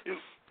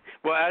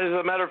 Well, as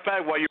a matter of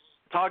fact, while you're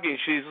talking,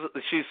 she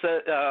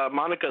said,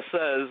 Monica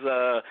says,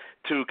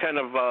 to kind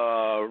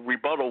of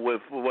rebuttal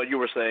with what you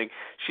were saying,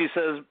 she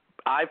says,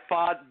 "I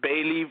thought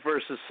Bayley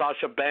versus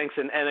Sasha Banks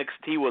in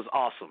NXT was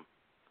awesome."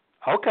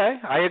 Okay,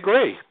 I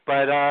agree.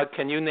 But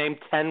can you name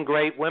 10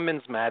 great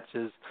women's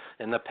matches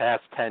in the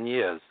past 10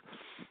 years?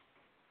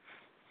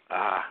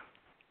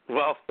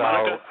 Well, So,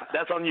 Monica,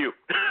 that's on you.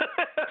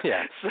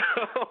 Yeah. So,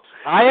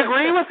 I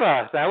agree with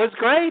her. That was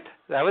great.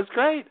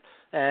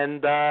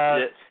 And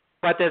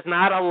but there's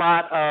not a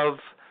lot of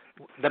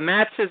the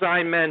matches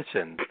I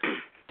mentioned,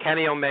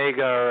 Kenny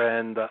Omega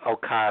and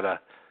Okada.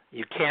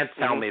 You can't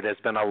tell me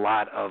there's been a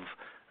lot of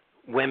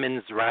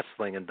women's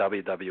wrestling in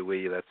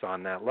WWE that's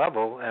on that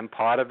level, and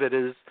part of it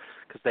is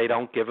because they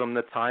don't give them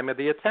the time or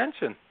the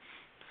attention.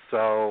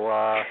 So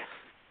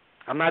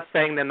I'm not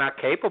saying they're not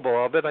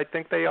capable of it. I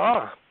think they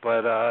are,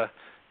 but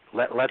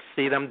let's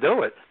see them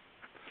do it.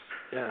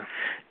 Yeah.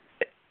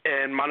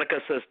 And Monica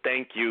says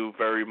thank you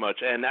very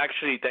much. And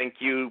actually, thank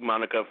you,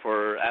 Monica,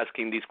 for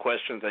asking these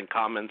questions and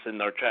comments in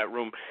our chat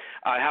room.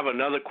 I have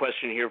another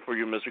question here for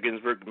you, Mr.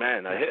 Ginzburg.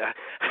 Man,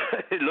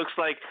 it looks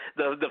like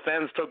the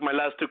fans took my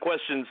last two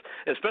questions,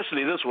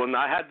 especially this one.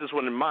 I had this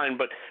one in mind,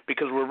 but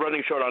because we're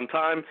running short on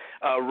time,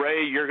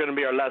 Ray, you're going to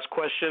be our last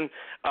question.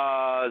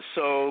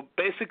 So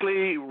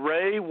basically,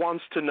 Ray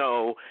wants to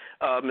know,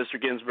 Mr.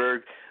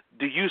 Ginzburg,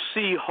 do you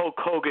see Hulk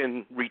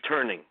Hogan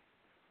returning?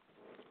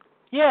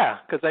 Yeah,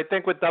 because I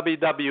think with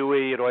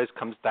WWE, it always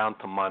comes down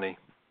to money.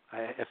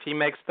 If he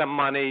makes them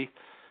money,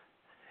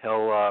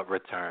 he'll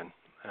return.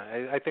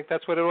 I think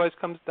that's what it always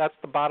comes. That's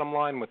the bottom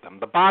line with them.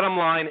 The bottom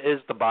line is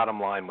the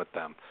bottom line with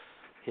them.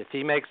 If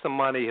he makes some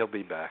money, he'll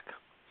be back.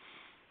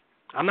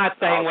 I'm not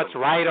saying what's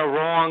right or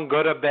wrong,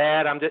 good or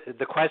bad.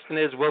 The question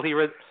is, will he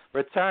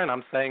return?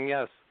 I'm saying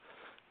yes.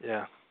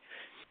 Yeah.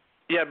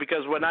 Yeah,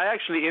 because when I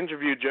actually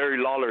interviewed Jerry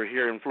Lawler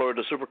here in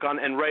Florida SuperCon,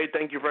 and Ray,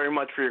 thank you very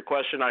much for your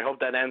question. I hope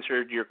that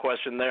answered your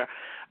question there.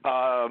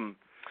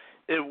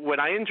 When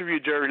I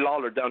interviewed Jerry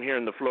Lawler down here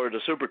in the Florida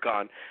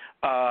SuperCon,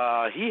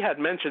 he had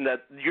mentioned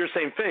that your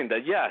same thing,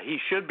 that, yeah, he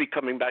should be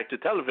coming back to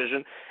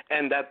television,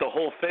 and that the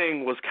whole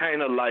thing was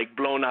kind of like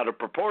blown out of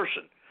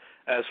proportion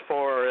as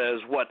far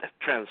as what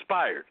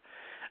transpired.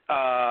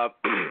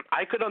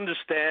 I could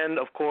understand,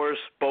 of course,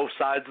 both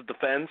sides of the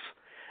fence,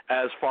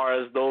 as far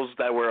as those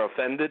that were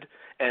offended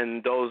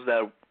and those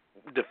that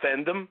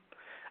defend them.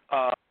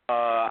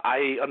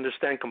 I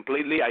understand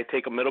completely. I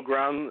take a middle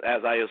ground,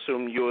 as I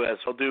assume you as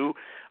well do.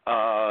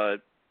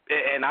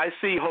 And I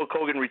see Hulk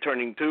Hogan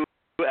returning too.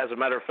 As a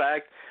matter of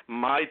fact,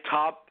 my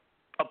top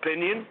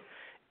opinion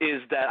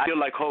is that I feel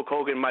like Hulk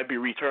Hogan might be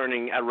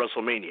returning at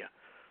WrestleMania,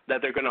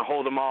 that they're going to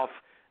hold him off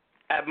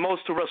at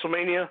most to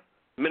WrestleMania,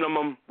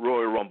 minimum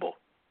Royal Rumble.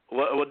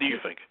 What do you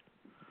think?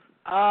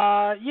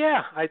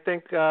 Yeah, I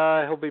think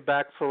he'll be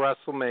back for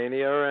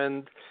WrestleMania,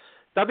 and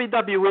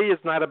WWE is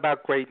not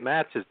about great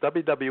matches.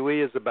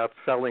 WWE is about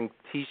selling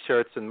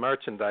T-shirts and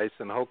merchandise,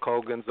 and Hulk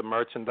Hogan's a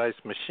merchandise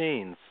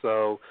machine.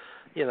 So,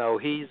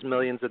 he's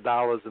millions of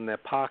dollars in their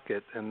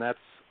pocket, and that's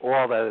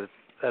all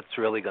that's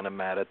really going to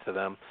matter to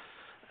them.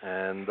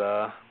 And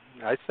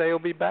I say he'll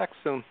be back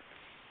soon.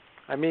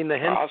 I mean, the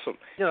hints, awesome.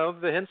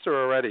 The hints are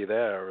already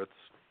there. It's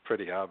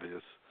pretty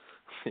obvious.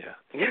 Yeah.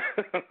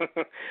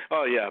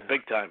 Oh yeah,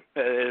 big time.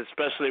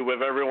 Especially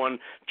with everyone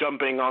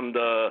jumping on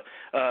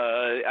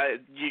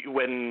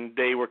when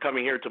they were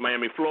coming here to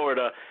Miami,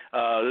 Florida.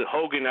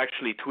 Hogan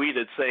actually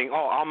tweeted saying,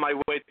 "Oh, on my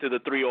way to the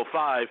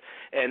 305,"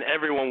 and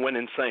everyone went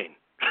insane.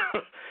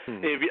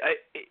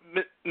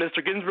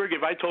 Mr. Ginzburg,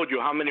 if I told you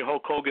how many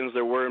Hulk Hogans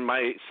there were in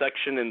my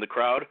section in the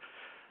crowd,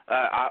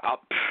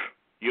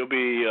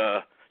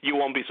 you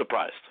won't be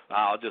surprised.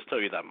 I'll just tell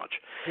you that much.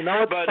 You know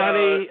what's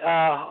funny?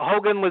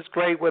 Hogan was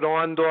great with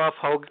Orndorff.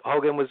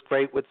 Hogan was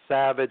great with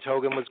Savage.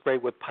 Hogan was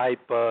great with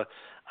Piper.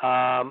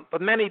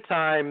 But many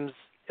times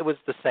it was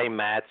the same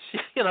match.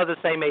 The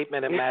same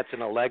 8-minute match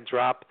and a leg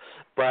drop.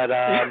 But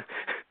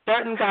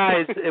certain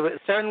guys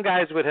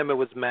with him, it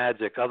was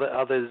magic.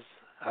 Others,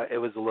 it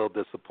was a little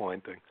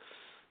disappointing.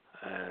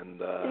 And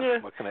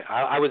what can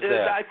I was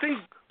there. I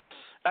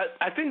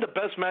think the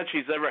best match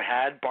he's ever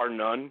had, bar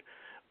none,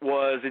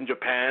 was in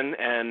Japan,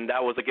 and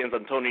that was against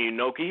Antonio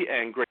Inoki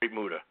and Great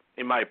Muta,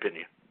 in my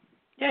opinion.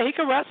 Yeah, he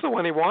could wrestle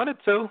when he wanted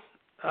to.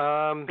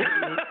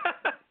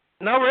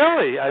 No,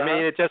 really. I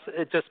mean,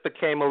 it just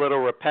became a little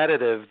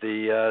repetitive.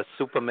 The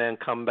Superman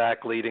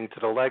comeback leading to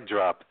the leg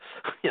drop,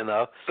 a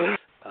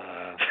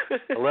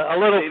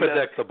little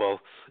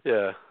predictable.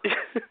 Yeah.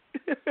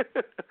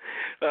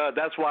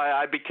 That's why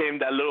I became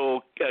that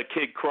little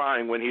kid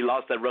crying when he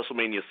lost at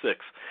WrestleMania 6.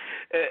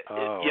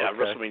 Okay.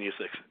 WrestleMania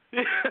 6.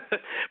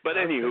 But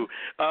anywho,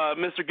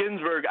 Mr.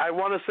 Ginzburg, I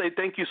want to say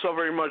thank you so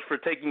very much for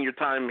taking your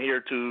time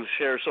here to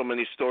share so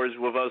many stories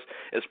with us,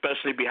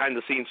 especially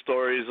behind-the-scenes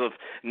stories of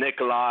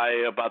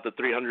Nikolai about the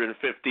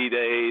 350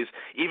 days,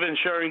 even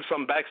sharing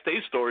some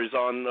backstage stories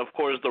on, of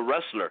course, The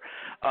Wrestler.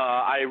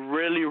 I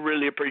really,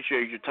 really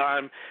appreciate your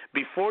time.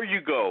 Before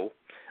you go,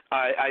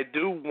 I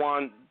do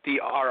want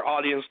our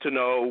audience to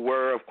know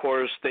where, of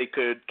course, they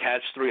could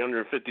catch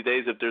 350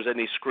 Days if there's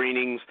any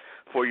screenings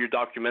for your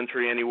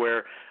documentary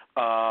anywhere.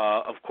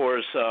 Of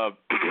course, how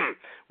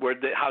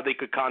they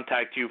could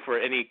contact you for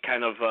any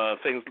kind of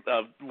things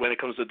when it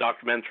comes to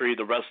documentary,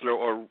 The Wrestler,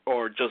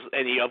 or just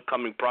any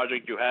upcoming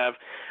project you have.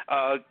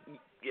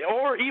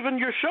 or even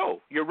your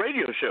show, your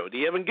radio show,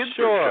 the Evan Ginzburg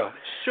Show.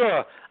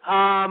 Sure.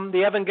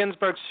 The Evan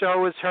Ginzburg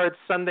Show is heard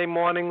Sunday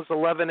mornings,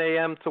 11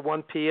 a.m. to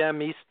 1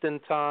 p.m. Eastern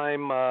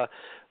Time.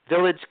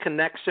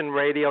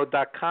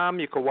 VillageConnectionRadio.com.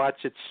 You can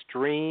watch it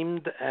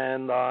streamed.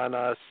 And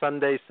on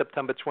Sunday,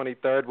 September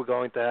 23rd, we're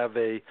going to have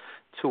a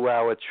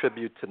 2-hour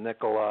tribute to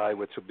Nikolai,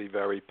 which will be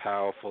very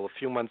powerful. A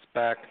few months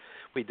back,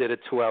 we did a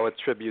 2-hour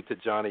tribute to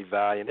Johnny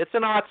Valiant. It's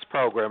an arts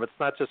program. It's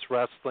not just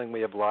wrestling.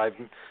 We have live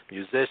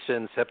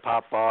musicians,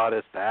 hip-hop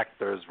artists,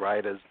 actors,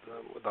 writers,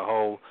 the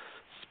whole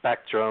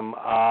spectrum.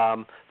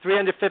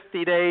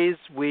 350 days,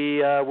 we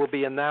will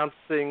be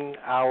announcing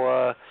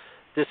our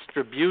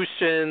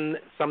distribution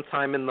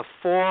sometime in the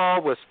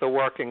fall. We're still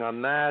working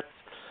on that.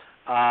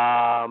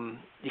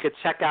 You could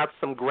check out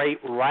some great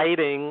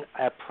writing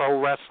at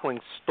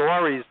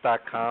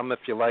ProWrestlingStories.com if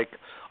you like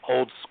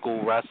old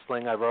school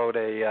wrestling. I wrote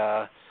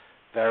a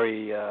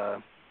very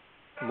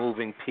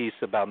moving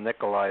piece about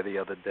Nikolai the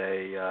other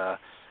day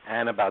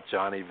and about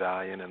Johnny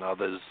Valiant and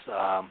others.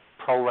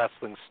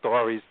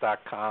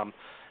 ProWrestlingStories.com.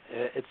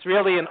 It's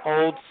really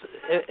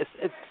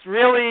it's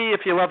really,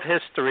 if you love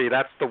history,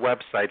 that's the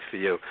website for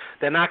you.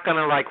 They're not going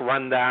to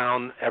run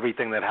down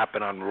everything that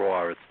happened on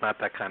Raw. It's not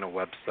that kind of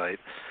website.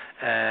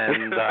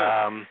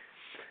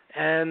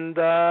 And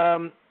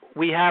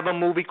we have a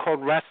movie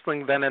called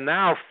Wrestling Then and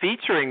Now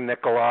featuring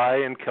Nikolai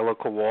and Killer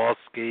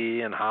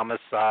Kowalski and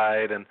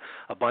Homicide and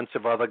a bunch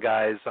of other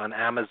guys on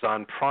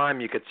Amazon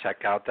Prime you could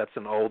check out. That's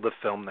an older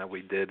film that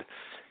we did,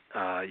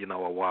 a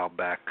while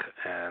back.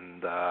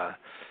 And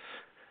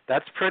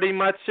that's pretty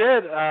much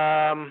it.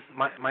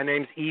 My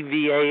name's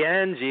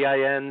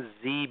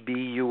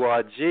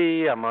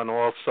EvanGinzburg. I'm on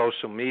all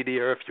social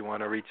media if you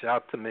want to reach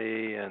out to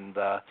me. And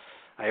I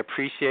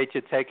appreciate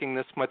you taking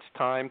this much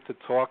time to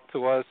talk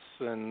to us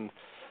and,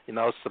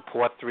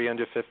 support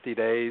 350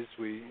 days.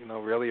 We,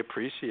 really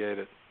appreciate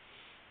it.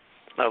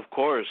 Of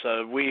course.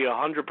 We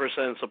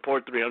 100%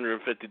 support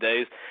 350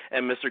 days.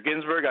 And Mr.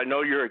 Ginzburg, I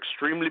know you're an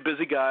extremely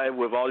busy guy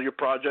with all your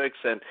projects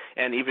and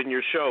even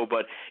your show,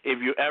 but if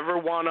you ever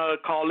want to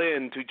call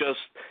in to just,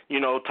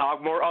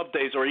 talk more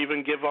updates or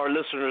even give our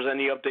listeners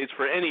any updates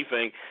for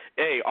anything,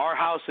 hey, our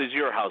house is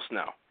your house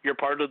now. You're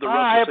part of the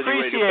Wrestle City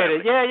Radio family. I appreciate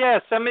it. Yeah.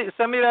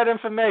 Send me that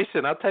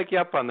information. I'll take you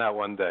up on that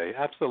one day.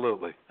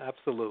 Absolutely.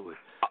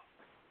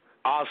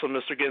 Awesome,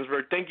 Mr.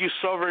 Ginzburg. Thank you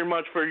so very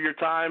much for your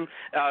time.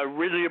 I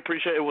really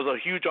appreciate it. It was a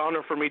huge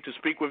honor for me to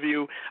speak with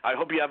you. I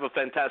hope you have a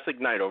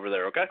fantastic night over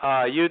there, okay?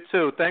 You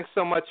too. Thanks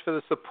so much for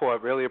the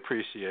support. Really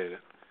appreciate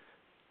it.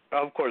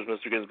 Of course,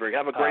 Mr. Ginzburg.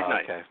 Have a great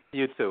night. Okay.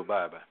 You too.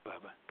 Bye-bye.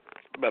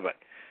 Bye-bye.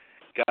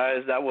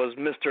 Guys, that was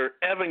Mr.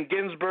 Evan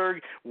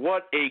Ginzburg.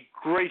 What a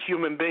great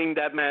human being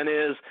that man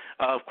is.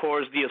 Of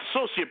course, the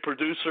associate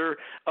producer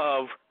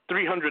of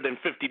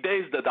 350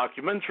 Days, the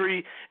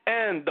documentary,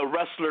 and the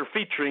wrestler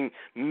featuring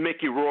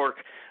Mickey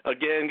Rourke.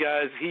 Again,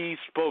 guys, he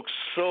spoke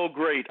so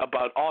great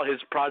about all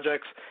his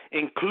projects,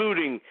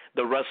 including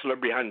the wrestler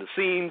behind the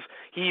scenes.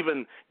 He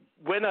even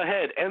went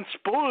ahead and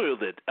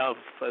spoiled it as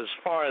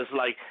far as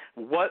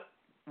what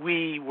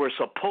we were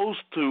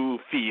supposed to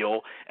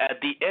feel at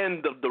the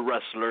end of the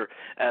wrestler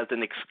as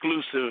an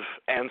exclusive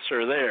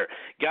answer there.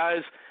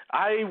 Guys,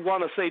 I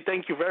want to say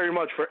thank you very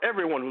much for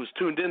everyone who's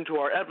tuned in to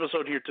our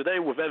episode here today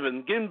with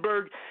Evan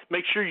Ginzburg.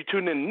 Make sure you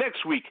tune in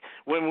next week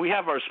when we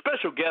have our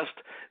special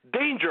guest,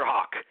 Danger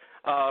Hawk,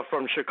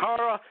 from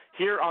Shikara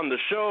here on the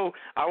show.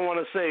 I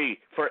want to say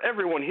for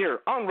everyone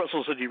here on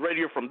Wrestle City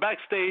Radio, from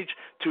backstage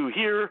to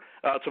here,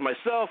 to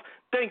myself,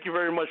 thank you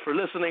very much for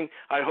listening.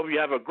 I hope you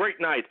have a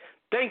great night.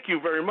 Thank you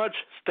very much.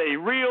 Stay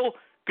real.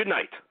 Good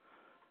night.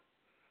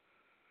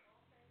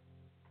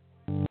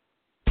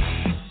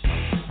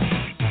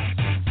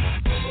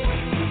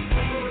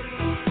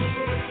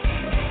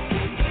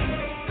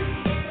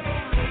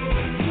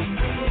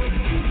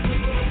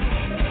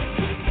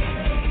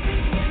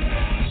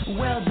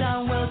 Well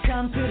done,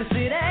 welcome to the city.